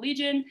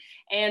ctv@collegian,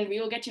 and we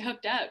will get you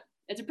hooked up.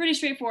 It's a pretty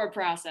straightforward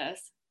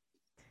process.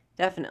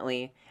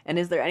 Definitely. And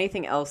is there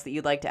anything else that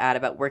you'd like to add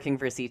about working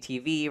for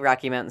CTV,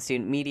 Rocky Mountain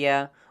Student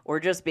Media, or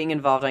just being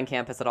involved on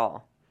campus at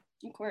all?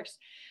 Of course.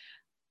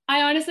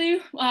 I honestly,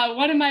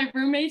 one of my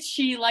roommates,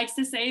 she likes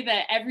to say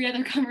that every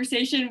other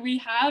conversation we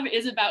have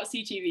is about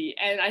CTV.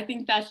 And I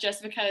think that's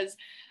just because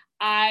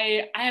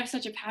I have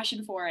such a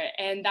passion for it.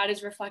 And that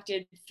is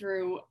reflected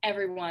through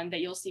everyone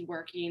that you'll see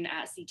working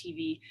at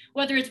CTV,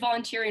 whether it's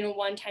volunteering a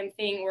one-time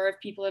thing, or if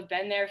people have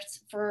been there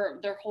for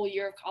their whole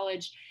year of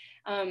college,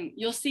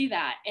 you'll see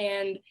that.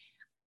 And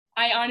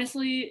I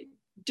honestly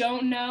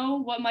don't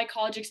know what my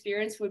college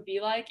experience would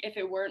be like if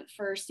it weren't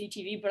for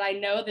CTV, but I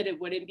know that it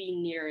wouldn't be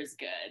near as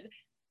good.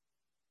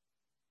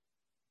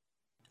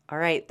 All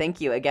right, thank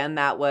you. Again,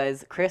 that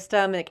was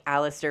Krista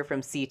McAllister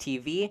from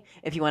CTV.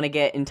 If you want to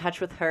get in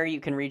touch with her, you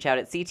can reach out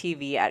at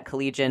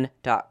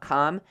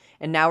ctv@collegian.com.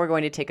 And now we're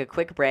going to take a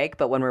quick break,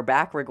 but when we're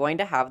back, we're going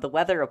to have the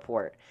weather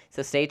report.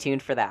 So stay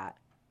tuned for that.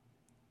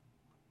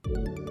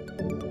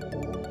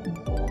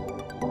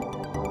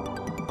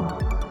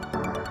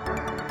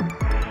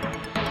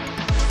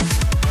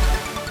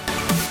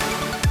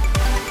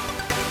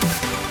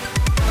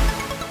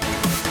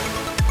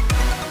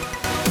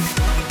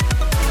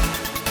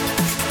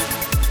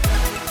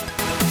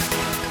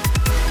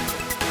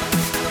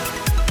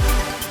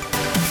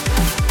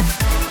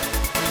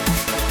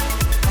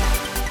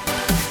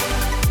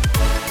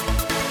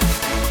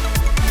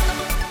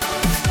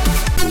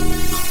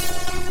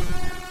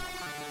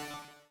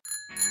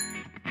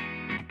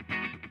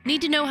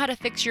 Need to know how to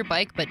fix your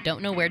bike but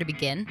don't know where to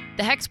begin?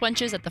 The Hex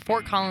Wenches at the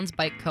Fort Collins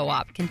Bike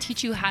Co-op can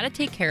teach you how to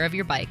take care of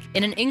your bike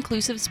in an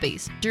inclusive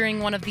space during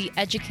one of the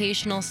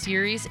educational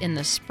series in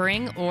the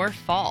spring or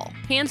fall.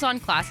 Hands-on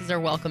classes are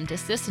welcome to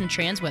cis and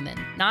trans women,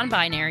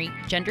 non-binary,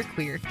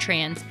 genderqueer,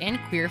 trans, and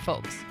queer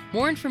folks.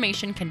 More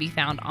information can be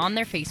found on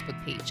their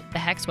Facebook page, The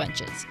Hex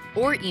Wenches,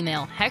 or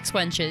email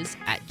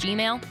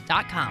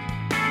hexwenches@gmail.com.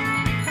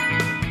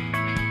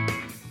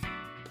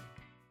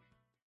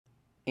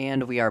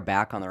 And we are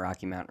back on the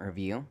Rocky Mountain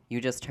Review.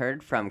 You just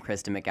heard from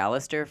Krista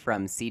McAllister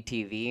from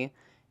CTV.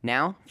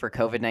 Now for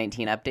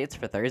COVID-19 updates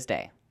for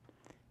Thursday.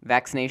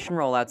 Vaccination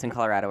rollouts in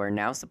Colorado are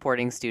now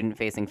supporting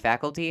student-facing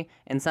faculty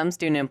and some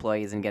student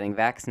employees in getting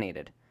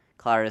vaccinated.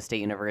 Colorado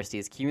State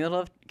University's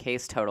cumulative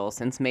case total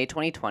since May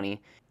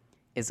 2020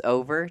 is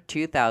over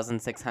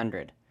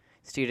 2,600.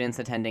 Students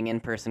attending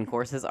in-person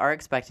courses are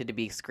expected to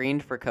be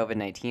screened for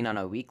COVID-19 on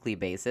a weekly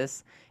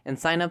basis, and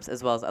signups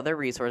as well as other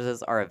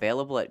resources are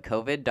available at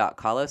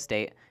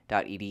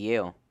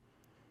covid.colostate.edu.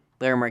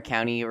 Larimer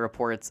County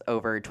reports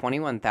over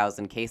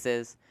 21,000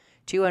 cases,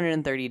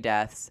 230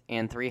 deaths,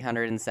 and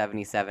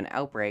 377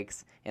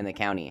 outbreaks in the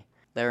county.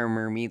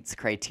 Larimer meets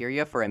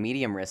criteria for a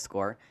medium risk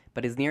score,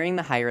 but is nearing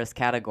the high risk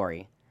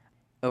category.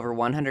 Over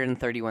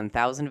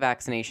 131,000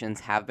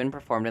 vaccinations have been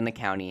performed in the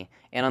county,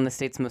 and on the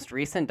state's most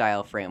recent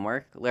dial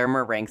framework,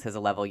 Larimer ranks as a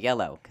level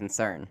yellow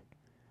concern.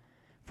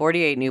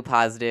 48 new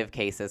positive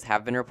cases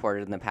have been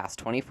reported in the past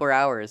 24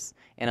 hours,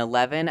 and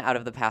 11 out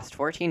of the past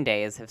 14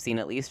 days have seen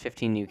at least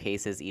 15 new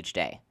cases each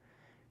day.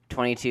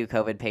 22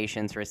 COVID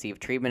patients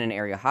received treatment in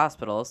area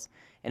hospitals,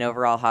 and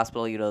overall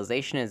hospital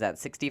utilization is at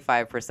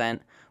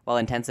 65%, while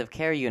intensive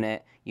care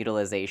unit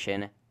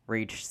utilization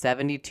reached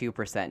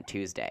 72%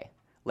 Tuesday.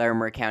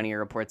 Larimer County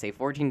reports a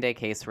 14-day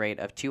case rate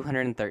of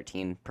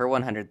 213 per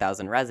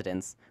 100,000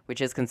 residents, which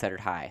is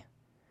considered high.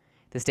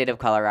 The state of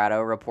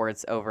Colorado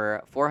reports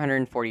over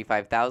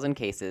 445,000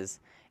 cases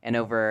and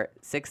over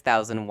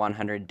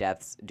 6,100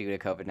 deaths due to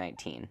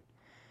COVID-19.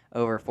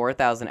 Over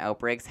 4,000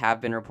 outbreaks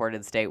have been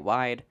reported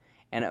statewide,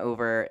 and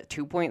over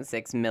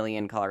 2.6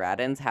 million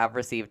Coloradans have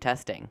received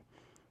testing.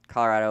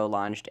 Colorado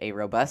launched a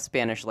robust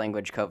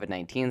Spanish-language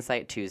COVID-19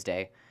 site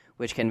Tuesday,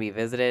 which can be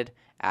visited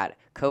at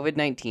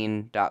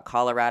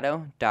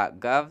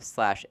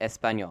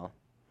covid19.colorado.gov/español.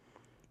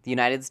 The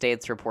United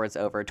States reports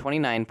over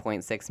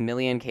 29.6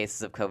 million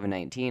cases of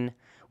COVID-19,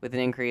 with an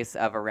increase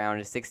of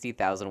around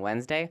 60,000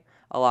 Wednesday,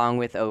 along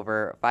with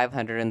over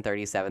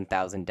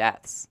 537,000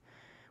 deaths,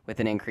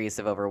 with an increase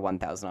of over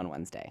 1,000 on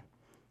Wednesday.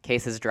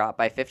 Cases dropped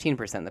by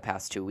 15% in the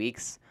past 2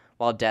 weeks,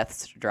 while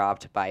deaths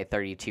dropped by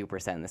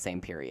 32% in the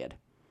same period.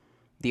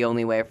 The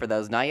only way for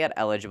those not yet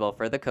eligible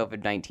for the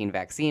COVID-19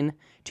 vaccine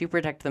to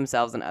protect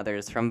themselves and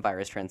others from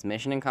virus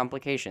transmission and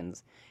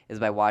complications is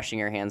by washing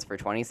your hands for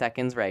 20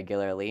 seconds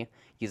regularly,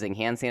 using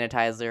hand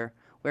sanitizer,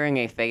 wearing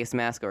a face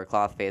mask or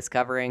cloth face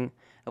covering,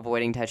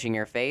 avoiding touching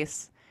your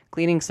face,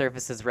 cleaning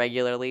surfaces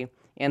regularly,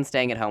 and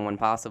staying at home when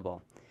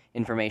possible.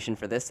 Information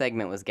for this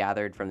segment was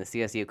gathered from the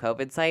CSU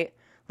COVID site,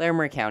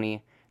 Larimer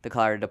County, the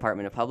Colorado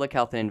Department of Public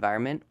Health and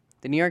Environment,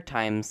 the New York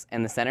Times,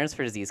 and the Centers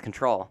for Disease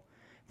Control.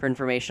 For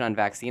information on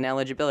vaccine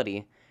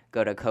eligibility,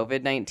 go to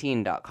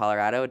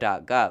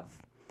covid19.colorado.gov.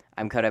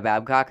 I'm Coda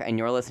Babcock, and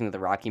you're listening to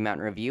the Rocky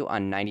Mountain Review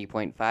on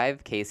 90.5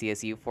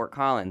 KCSU Fort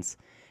Collins.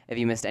 If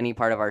you missed any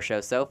part of our show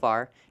so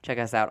far, check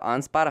us out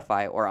on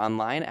Spotify or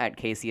online at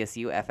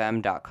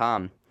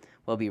kcsufm.com.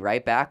 We'll be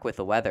right back with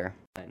the weather.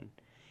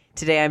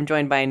 Today I'm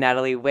joined by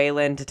Natalie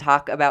Whalen to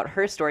talk about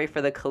her story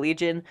for the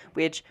Collegian,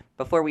 which,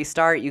 before we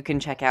start, you can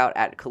check out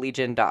at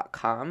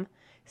collegian.com.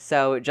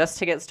 So just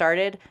to get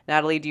started,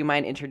 Natalie, do you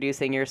mind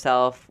introducing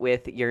yourself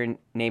with your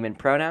name and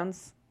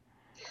pronouns?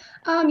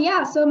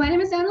 So my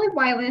name is Natalie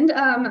Weiland.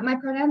 My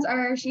pronouns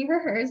are she, her,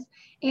 hers,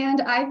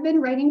 and I've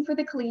been writing for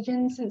the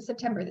Collegian since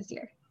September this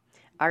year.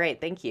 All right,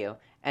 thank you.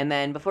 And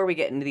then before we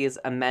get into these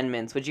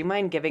amendments, would you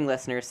mind giving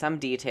listeners some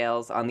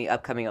details on the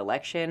upcoming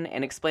election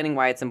and explaining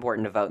why it's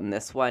important to vote in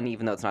this one,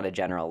 even though it's not a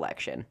general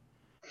election?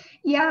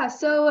 Yeah,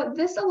 so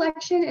this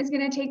election is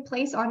going to take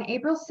place on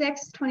April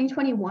 6th,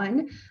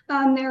 2021.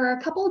 There are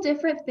a couple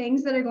different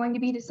things that are going to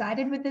be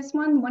decided with this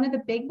one. One of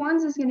the big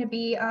ones is going to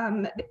be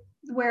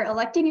we're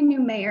electing a new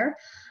mayor.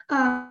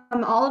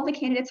 All of the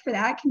candidates for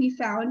that can be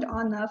found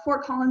on the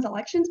Fort Collins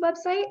elections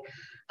website.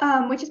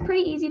 which is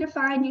pretty easy to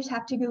find. You just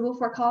have to Google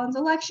Fort Collins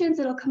elections.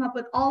 It'll come up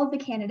with all of the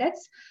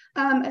candidates.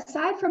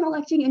 Aside from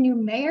electing a new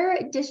mayor,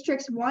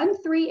 districts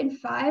 1, 3, and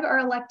 5 are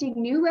electing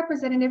new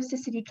representatives to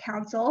city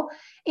council.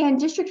 And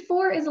District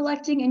 4 is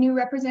electing a new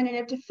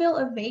representative to fill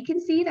a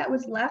vacancy that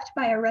was left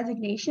by a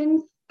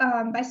resignation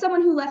by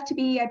someone who left to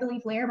be, I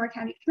believe, Larimer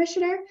County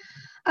Commissioner.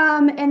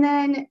 And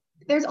then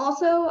there's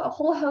also a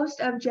whole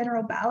host of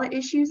general ballot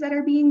issues that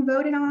are being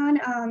voted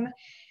on.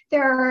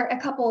 There are a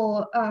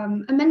couple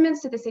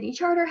amendments to the city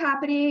charter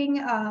happening.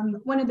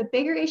 One of the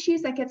bigger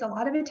issues that gets a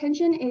lot of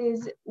attention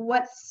is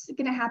what's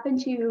going to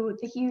happen to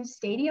the Hughes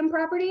Stadium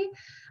property.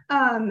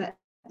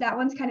 That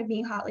one's kind of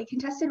being hotly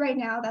contested right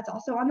now. That's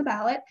also on the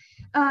ballot.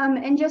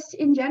 And just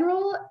in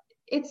general,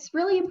 it's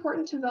really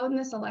important to vote in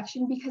this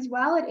election because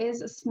while it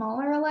is a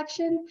smaller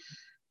election,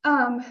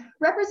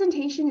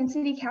 representation in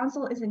city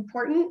council is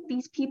important.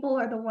 These people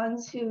are the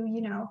ones who,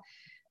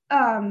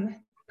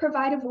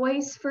 provide a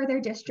voice for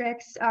their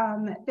districts.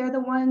 They're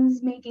the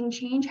ones making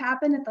change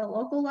happen at the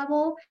local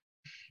level,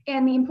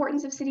 and the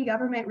importance of city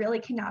government really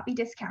cannot be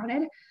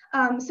discounted.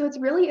 So it's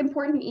really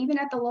important, even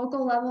at the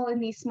local level in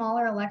these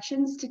smaller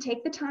elections, to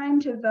take the time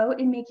to vote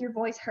and make your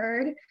voice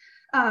heard,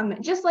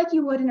 just like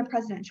you would in a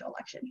presidential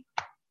election.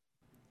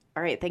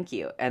 All right, thank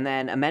you. And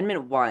then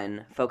Amendment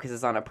 1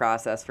 focuses on a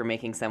process for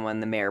making someone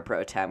the mayor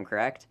pro tem,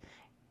 correct?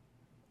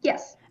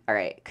 Yes. All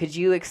right. Could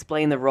you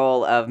explain the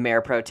role of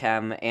mayor pro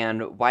tem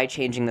and why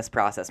changing this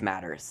process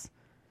matters?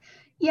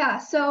 Yeah,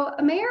 so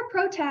a mayor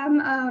pro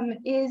tem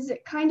is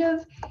kind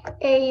of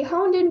a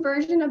honed-in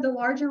version of the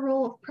larger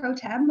role of pro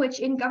tem, which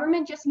in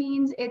government just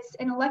means it's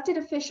an elected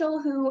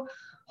official who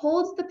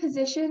holds the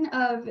position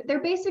of,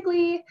 they're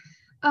basically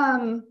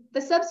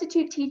the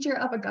substitute teacher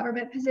of a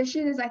government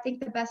position is, I think,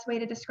 the best way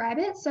to describe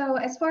it. So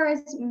as far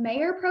as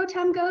mayor pro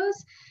tem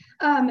goes,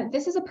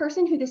 this is a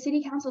person who the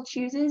city council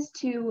chooses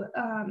to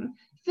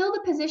fill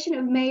the position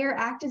of mayor,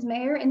 act as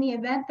mayor in the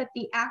event that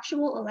the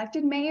actual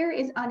elected mayor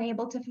is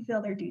unable to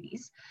fulfill their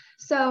duties.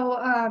 So,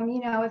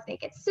 if they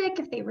get sick,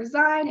 if they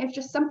resign, if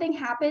just something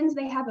happens,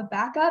 they have a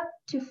backup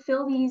to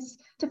fill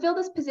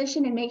this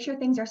position and make sure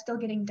things are still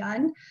getting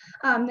done.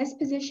 This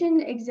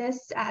position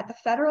exists at the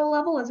federal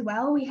level as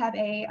well. We have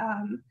a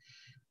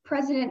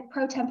president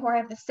pro tempore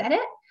of the Senate.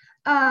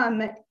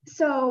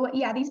 So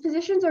yeah, these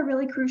positions are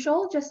really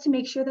crucial just to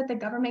make sure that the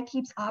government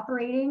keeps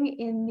operating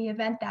in the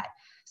event that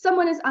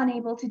someone is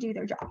unable to do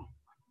their job.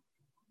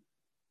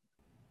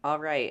 All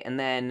right, and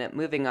then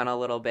moving on a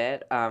little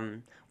bit,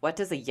 what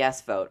does a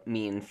yes vote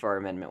mean for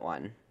Amendment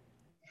 1?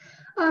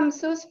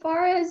 So as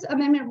far as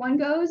Amendment 1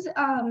 goes,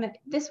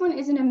 this one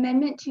is an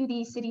amendment to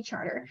the city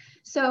charter.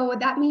 So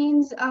that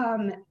means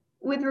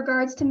with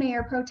regards to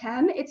mayor pro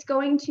tem, it's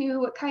going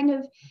to kind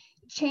of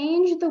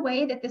change the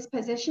way that this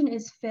position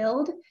is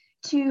filled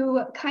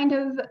to kind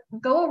of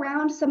go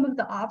around some of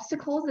the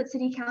obstacles that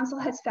city council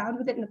has found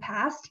with it in the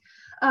past.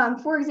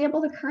 For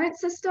example, the current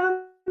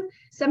system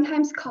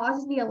sometimes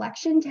causes the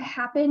election to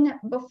happen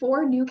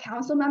before new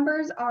council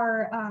members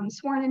are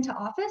sworn into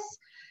office.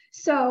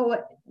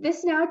 So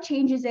this now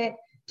changes it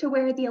to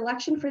where the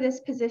election for this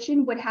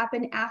position would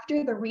happen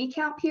after the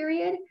recount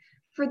period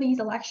for these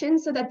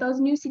elections so that those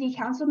new city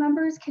council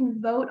members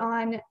can vote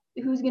on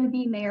who's going to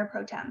be mayor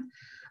pro tem.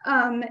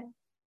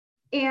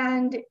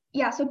 And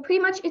yeah, so pretty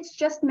much it's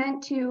just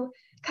meant to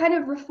kind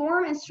of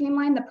reform and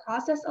streamline the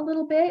process a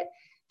little bit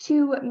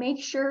to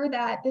make sure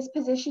that this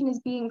position is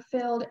being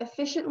filled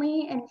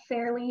efficiently and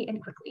fairly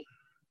and quickly.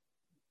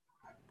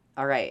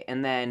 All right,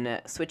 and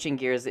then switching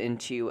gears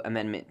into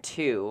Amendment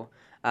 2.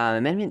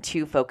 Amendment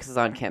 2 focuses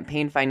on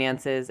campaign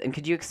finances, and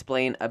could you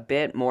explain a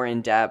bit more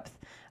in depth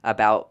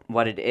about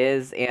what it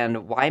is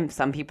and why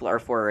some people are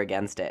for or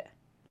against it?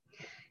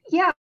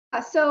 Yeah,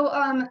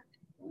 so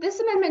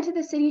this amendment to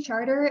the city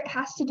charter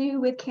has to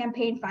do with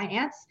campaign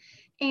finance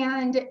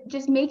and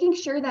just making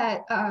sure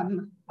that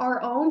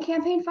our own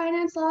campaign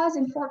finance laws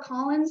in Fort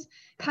Collins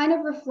kind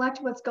of reflect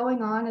what's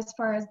going on as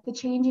far as the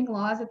changing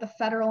laws at the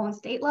federal and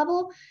state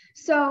level.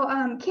 So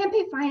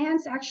campaign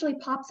finance actually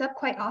pops up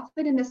quite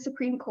often in the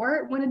Supreme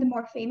Court. One of the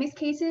more famous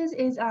cases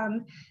is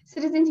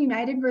Citizens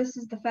United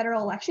versus the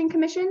Federal Election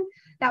Commission.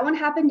 That one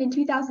happened in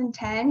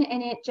 2010,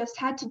 and it just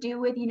had to do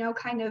with,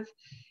 kind of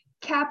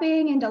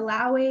capping and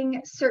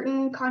allowing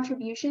certain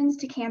contributions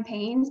to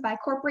campaigns by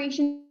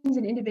corporations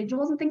and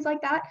individuals and things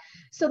like that.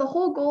 So the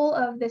whole goal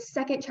of this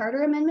second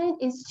charter amendment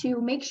is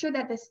to make sure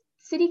that this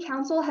city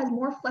council has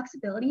more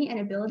flexibility and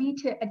ability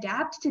to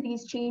adapt to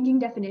these changing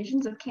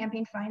definitions of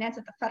campaign finance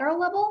at the federal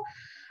level.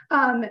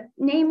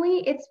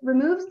 Namely, it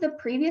removes the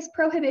previous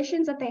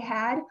prohibitions that they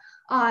had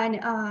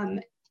on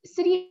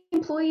city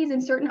employees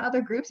and certain other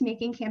groups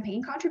making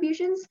campaign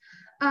contributions.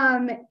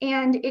 And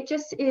it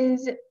just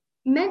is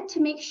meant to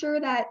make sure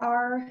that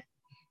our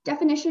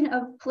definition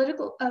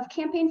of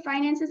campaign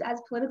finances as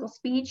political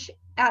speech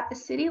at the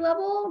city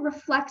level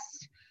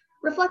reflects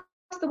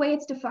the way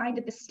it's defined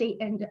at the state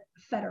and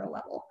federal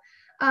level.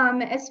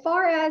 As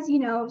far as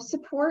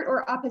support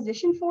or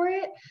opposition for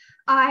it,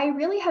 I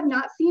really have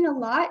not seen a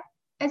lot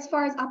as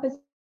far as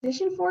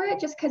position for it,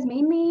 just because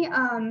mainly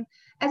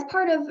as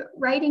part of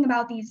writing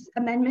about these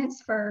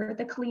amendments for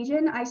the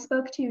Collegian, I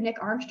spoke to Nick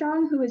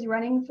Armstrong, who is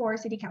running for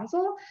city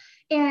council,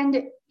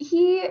 and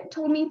he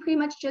told me pretty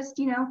much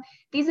just,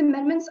 these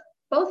amendments,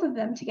 both of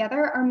them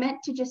together, are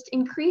meant to just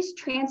increase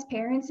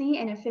transparency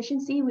and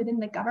efficiency within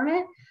the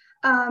government.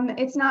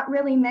 It's not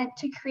really meant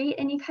to create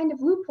any kind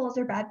of loopholes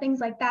or bad things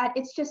like that.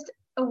 It's just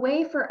a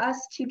way for us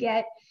to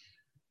get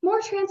more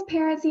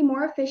transparency,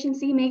 more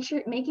efficiency,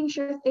 making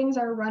sure things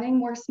are running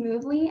more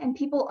smoothly and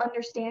people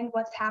understand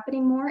what's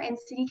happening more, and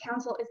city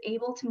council is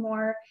able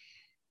to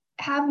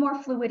have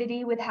more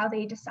fluidity with how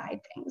they decide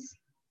things.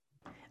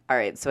 All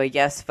right, so a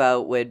yes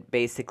vote would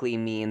basically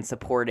mean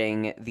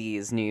supporting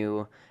these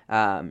new,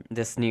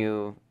 this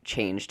new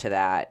change to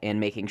that and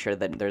making sure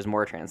that there's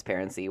more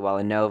transparency, while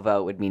a no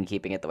vote would mean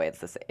keeping it the way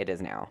it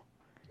is now.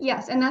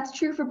 Yes, and that's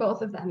true for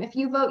both of them. If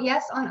you vote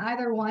yes on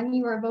either one,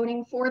 you are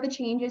voting for the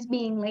changes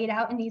being laid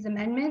out in these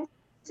amendments.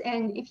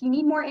 And if you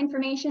need more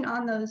information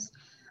on those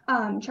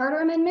charter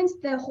amendments,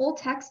 the whole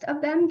text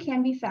of them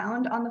can be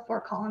found on the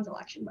Fort Collins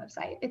election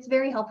website. It's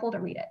very helpful to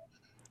read it.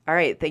 All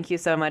right, thank you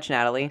so much,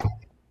 Natalie.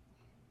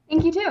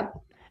 Thank you too.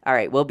 All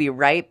right, we'll be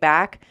right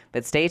back,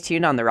 but stay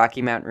tuned on the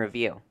Rocky Mountain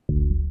Review.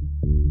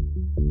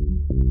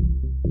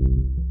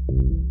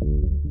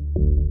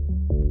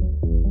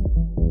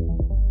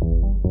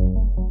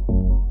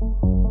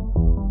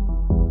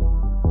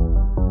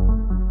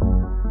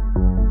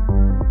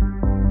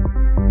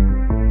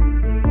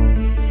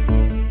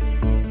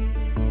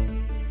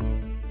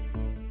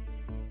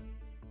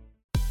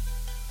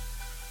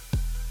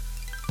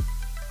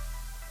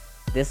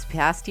 This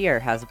past year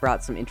has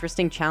brought some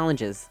interesting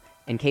challenges,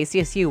 and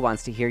KCSU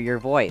wants to hear your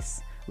voice.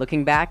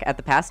 Looking back at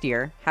the past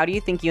year, how do you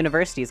think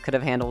universities could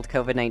have handled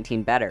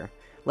COVID-19 better?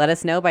 Let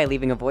us know by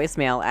leaving a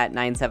voicemail at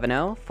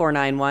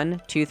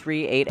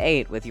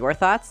 970-491-2388 with your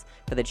thoughts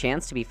for the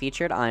chance to be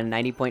featured on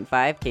 90.5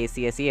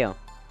 KCSU.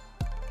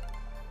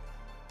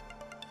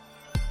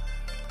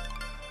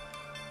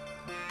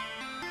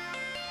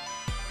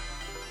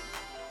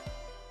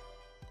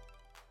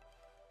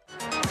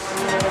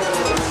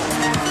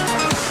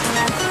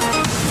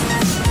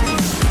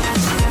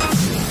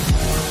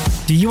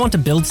 Do you want to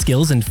build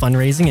skills in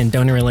fundraising and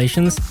donor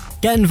relations?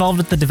 Get involved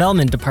with the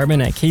development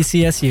department at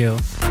KCSU.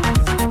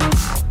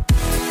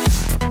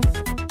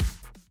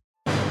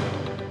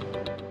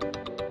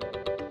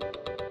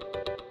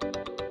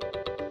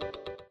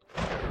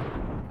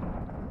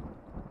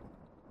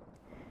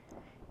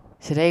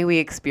 Today we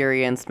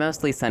experienced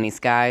mostly sunny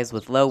skies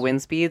with low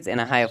wind speeds and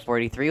a high of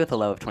 43 with a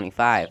low of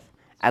 25.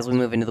 As we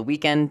move into the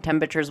weekend,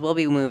 temperatures will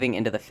be moving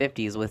into the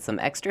 50s with some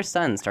extra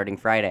sun starting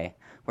Friday,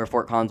 where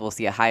Fort Collins will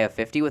see a high of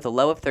 50 with a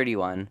low of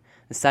 31,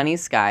 sunny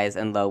skies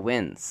and low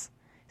winds.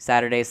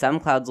 Saturday, some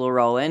clouds will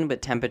roll in,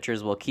 but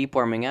temperatures will keep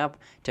warming up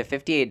to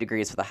 58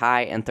 degrees for the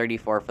high and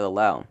 34 for the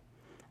low.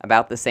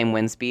 About the same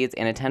wind speeds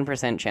and a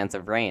 10% chance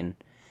of rain.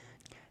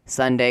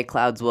 Sunday,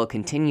 clouds will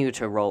continue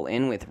to roll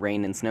in with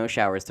rain and snow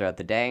showers throughout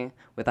the day,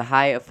 with a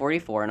high of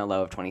 44 and a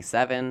low of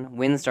 27,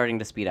 winds starting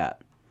to speed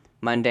up.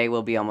 Monday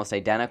will be almost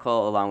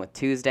identical along with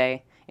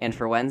Tuesday, and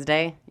for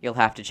Wednesday, you'll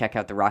have to check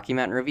out the Rocky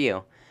Mountain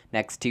Review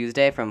next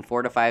Tuesday from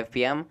 4 to 5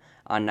 p.m.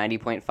 on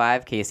 90.5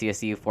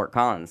 KCSU Fort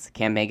Collins.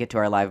 Can't make it to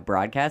our live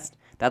broadcast?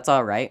 That's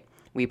all right.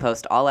 We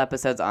post all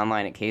episodes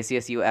online at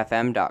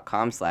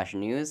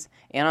kcsufm.com/news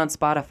and on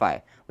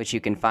Spotify, which you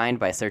can find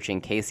by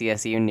searching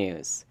KCSU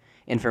News.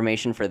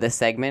 Information for this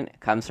segment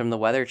comes from the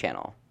Weather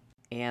Channel.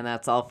 And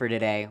that's all for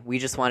today. We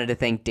just wanted to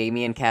thank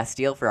Damian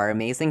Castile for our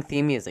amazing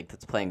theme music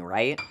that's playing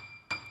right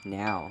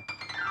now.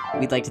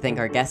 We'd like to thank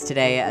our guests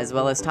today, as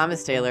well as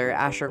Thomas Taylor,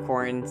 Asher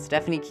Korn,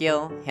 Stephanie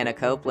Keel, Hannah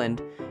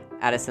Copeland,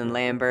 Addison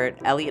Lambert,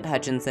 Elliot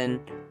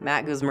Hutchinson,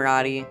 Matt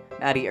Guzmarati,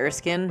 Maddie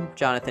Erskine,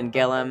 Jonathan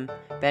Gillum,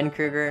 Ben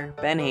Kruger,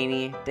 Ben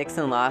Haney,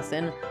 Dixon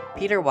Lawson,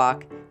 Peter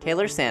Walk,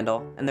 Taylor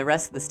Sandel, and the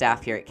rest of the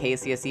staff here at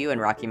KCSU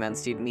and Rocky Mountain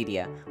Student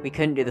Media. We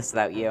couldn't do this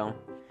without you.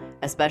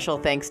 A special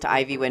thanks to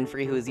Ivy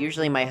Winfrey, who is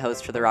usually my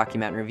host for the Rocky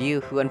Mountain Review,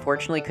 who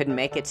unfortunately couldn't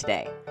make it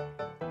today.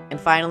 And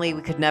finally,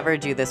 we could never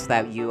do this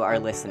without you, our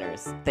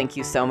listeners. Thank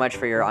you so much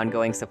for your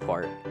ongoing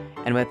support.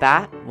 And with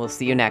that, we'll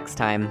see you next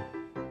time.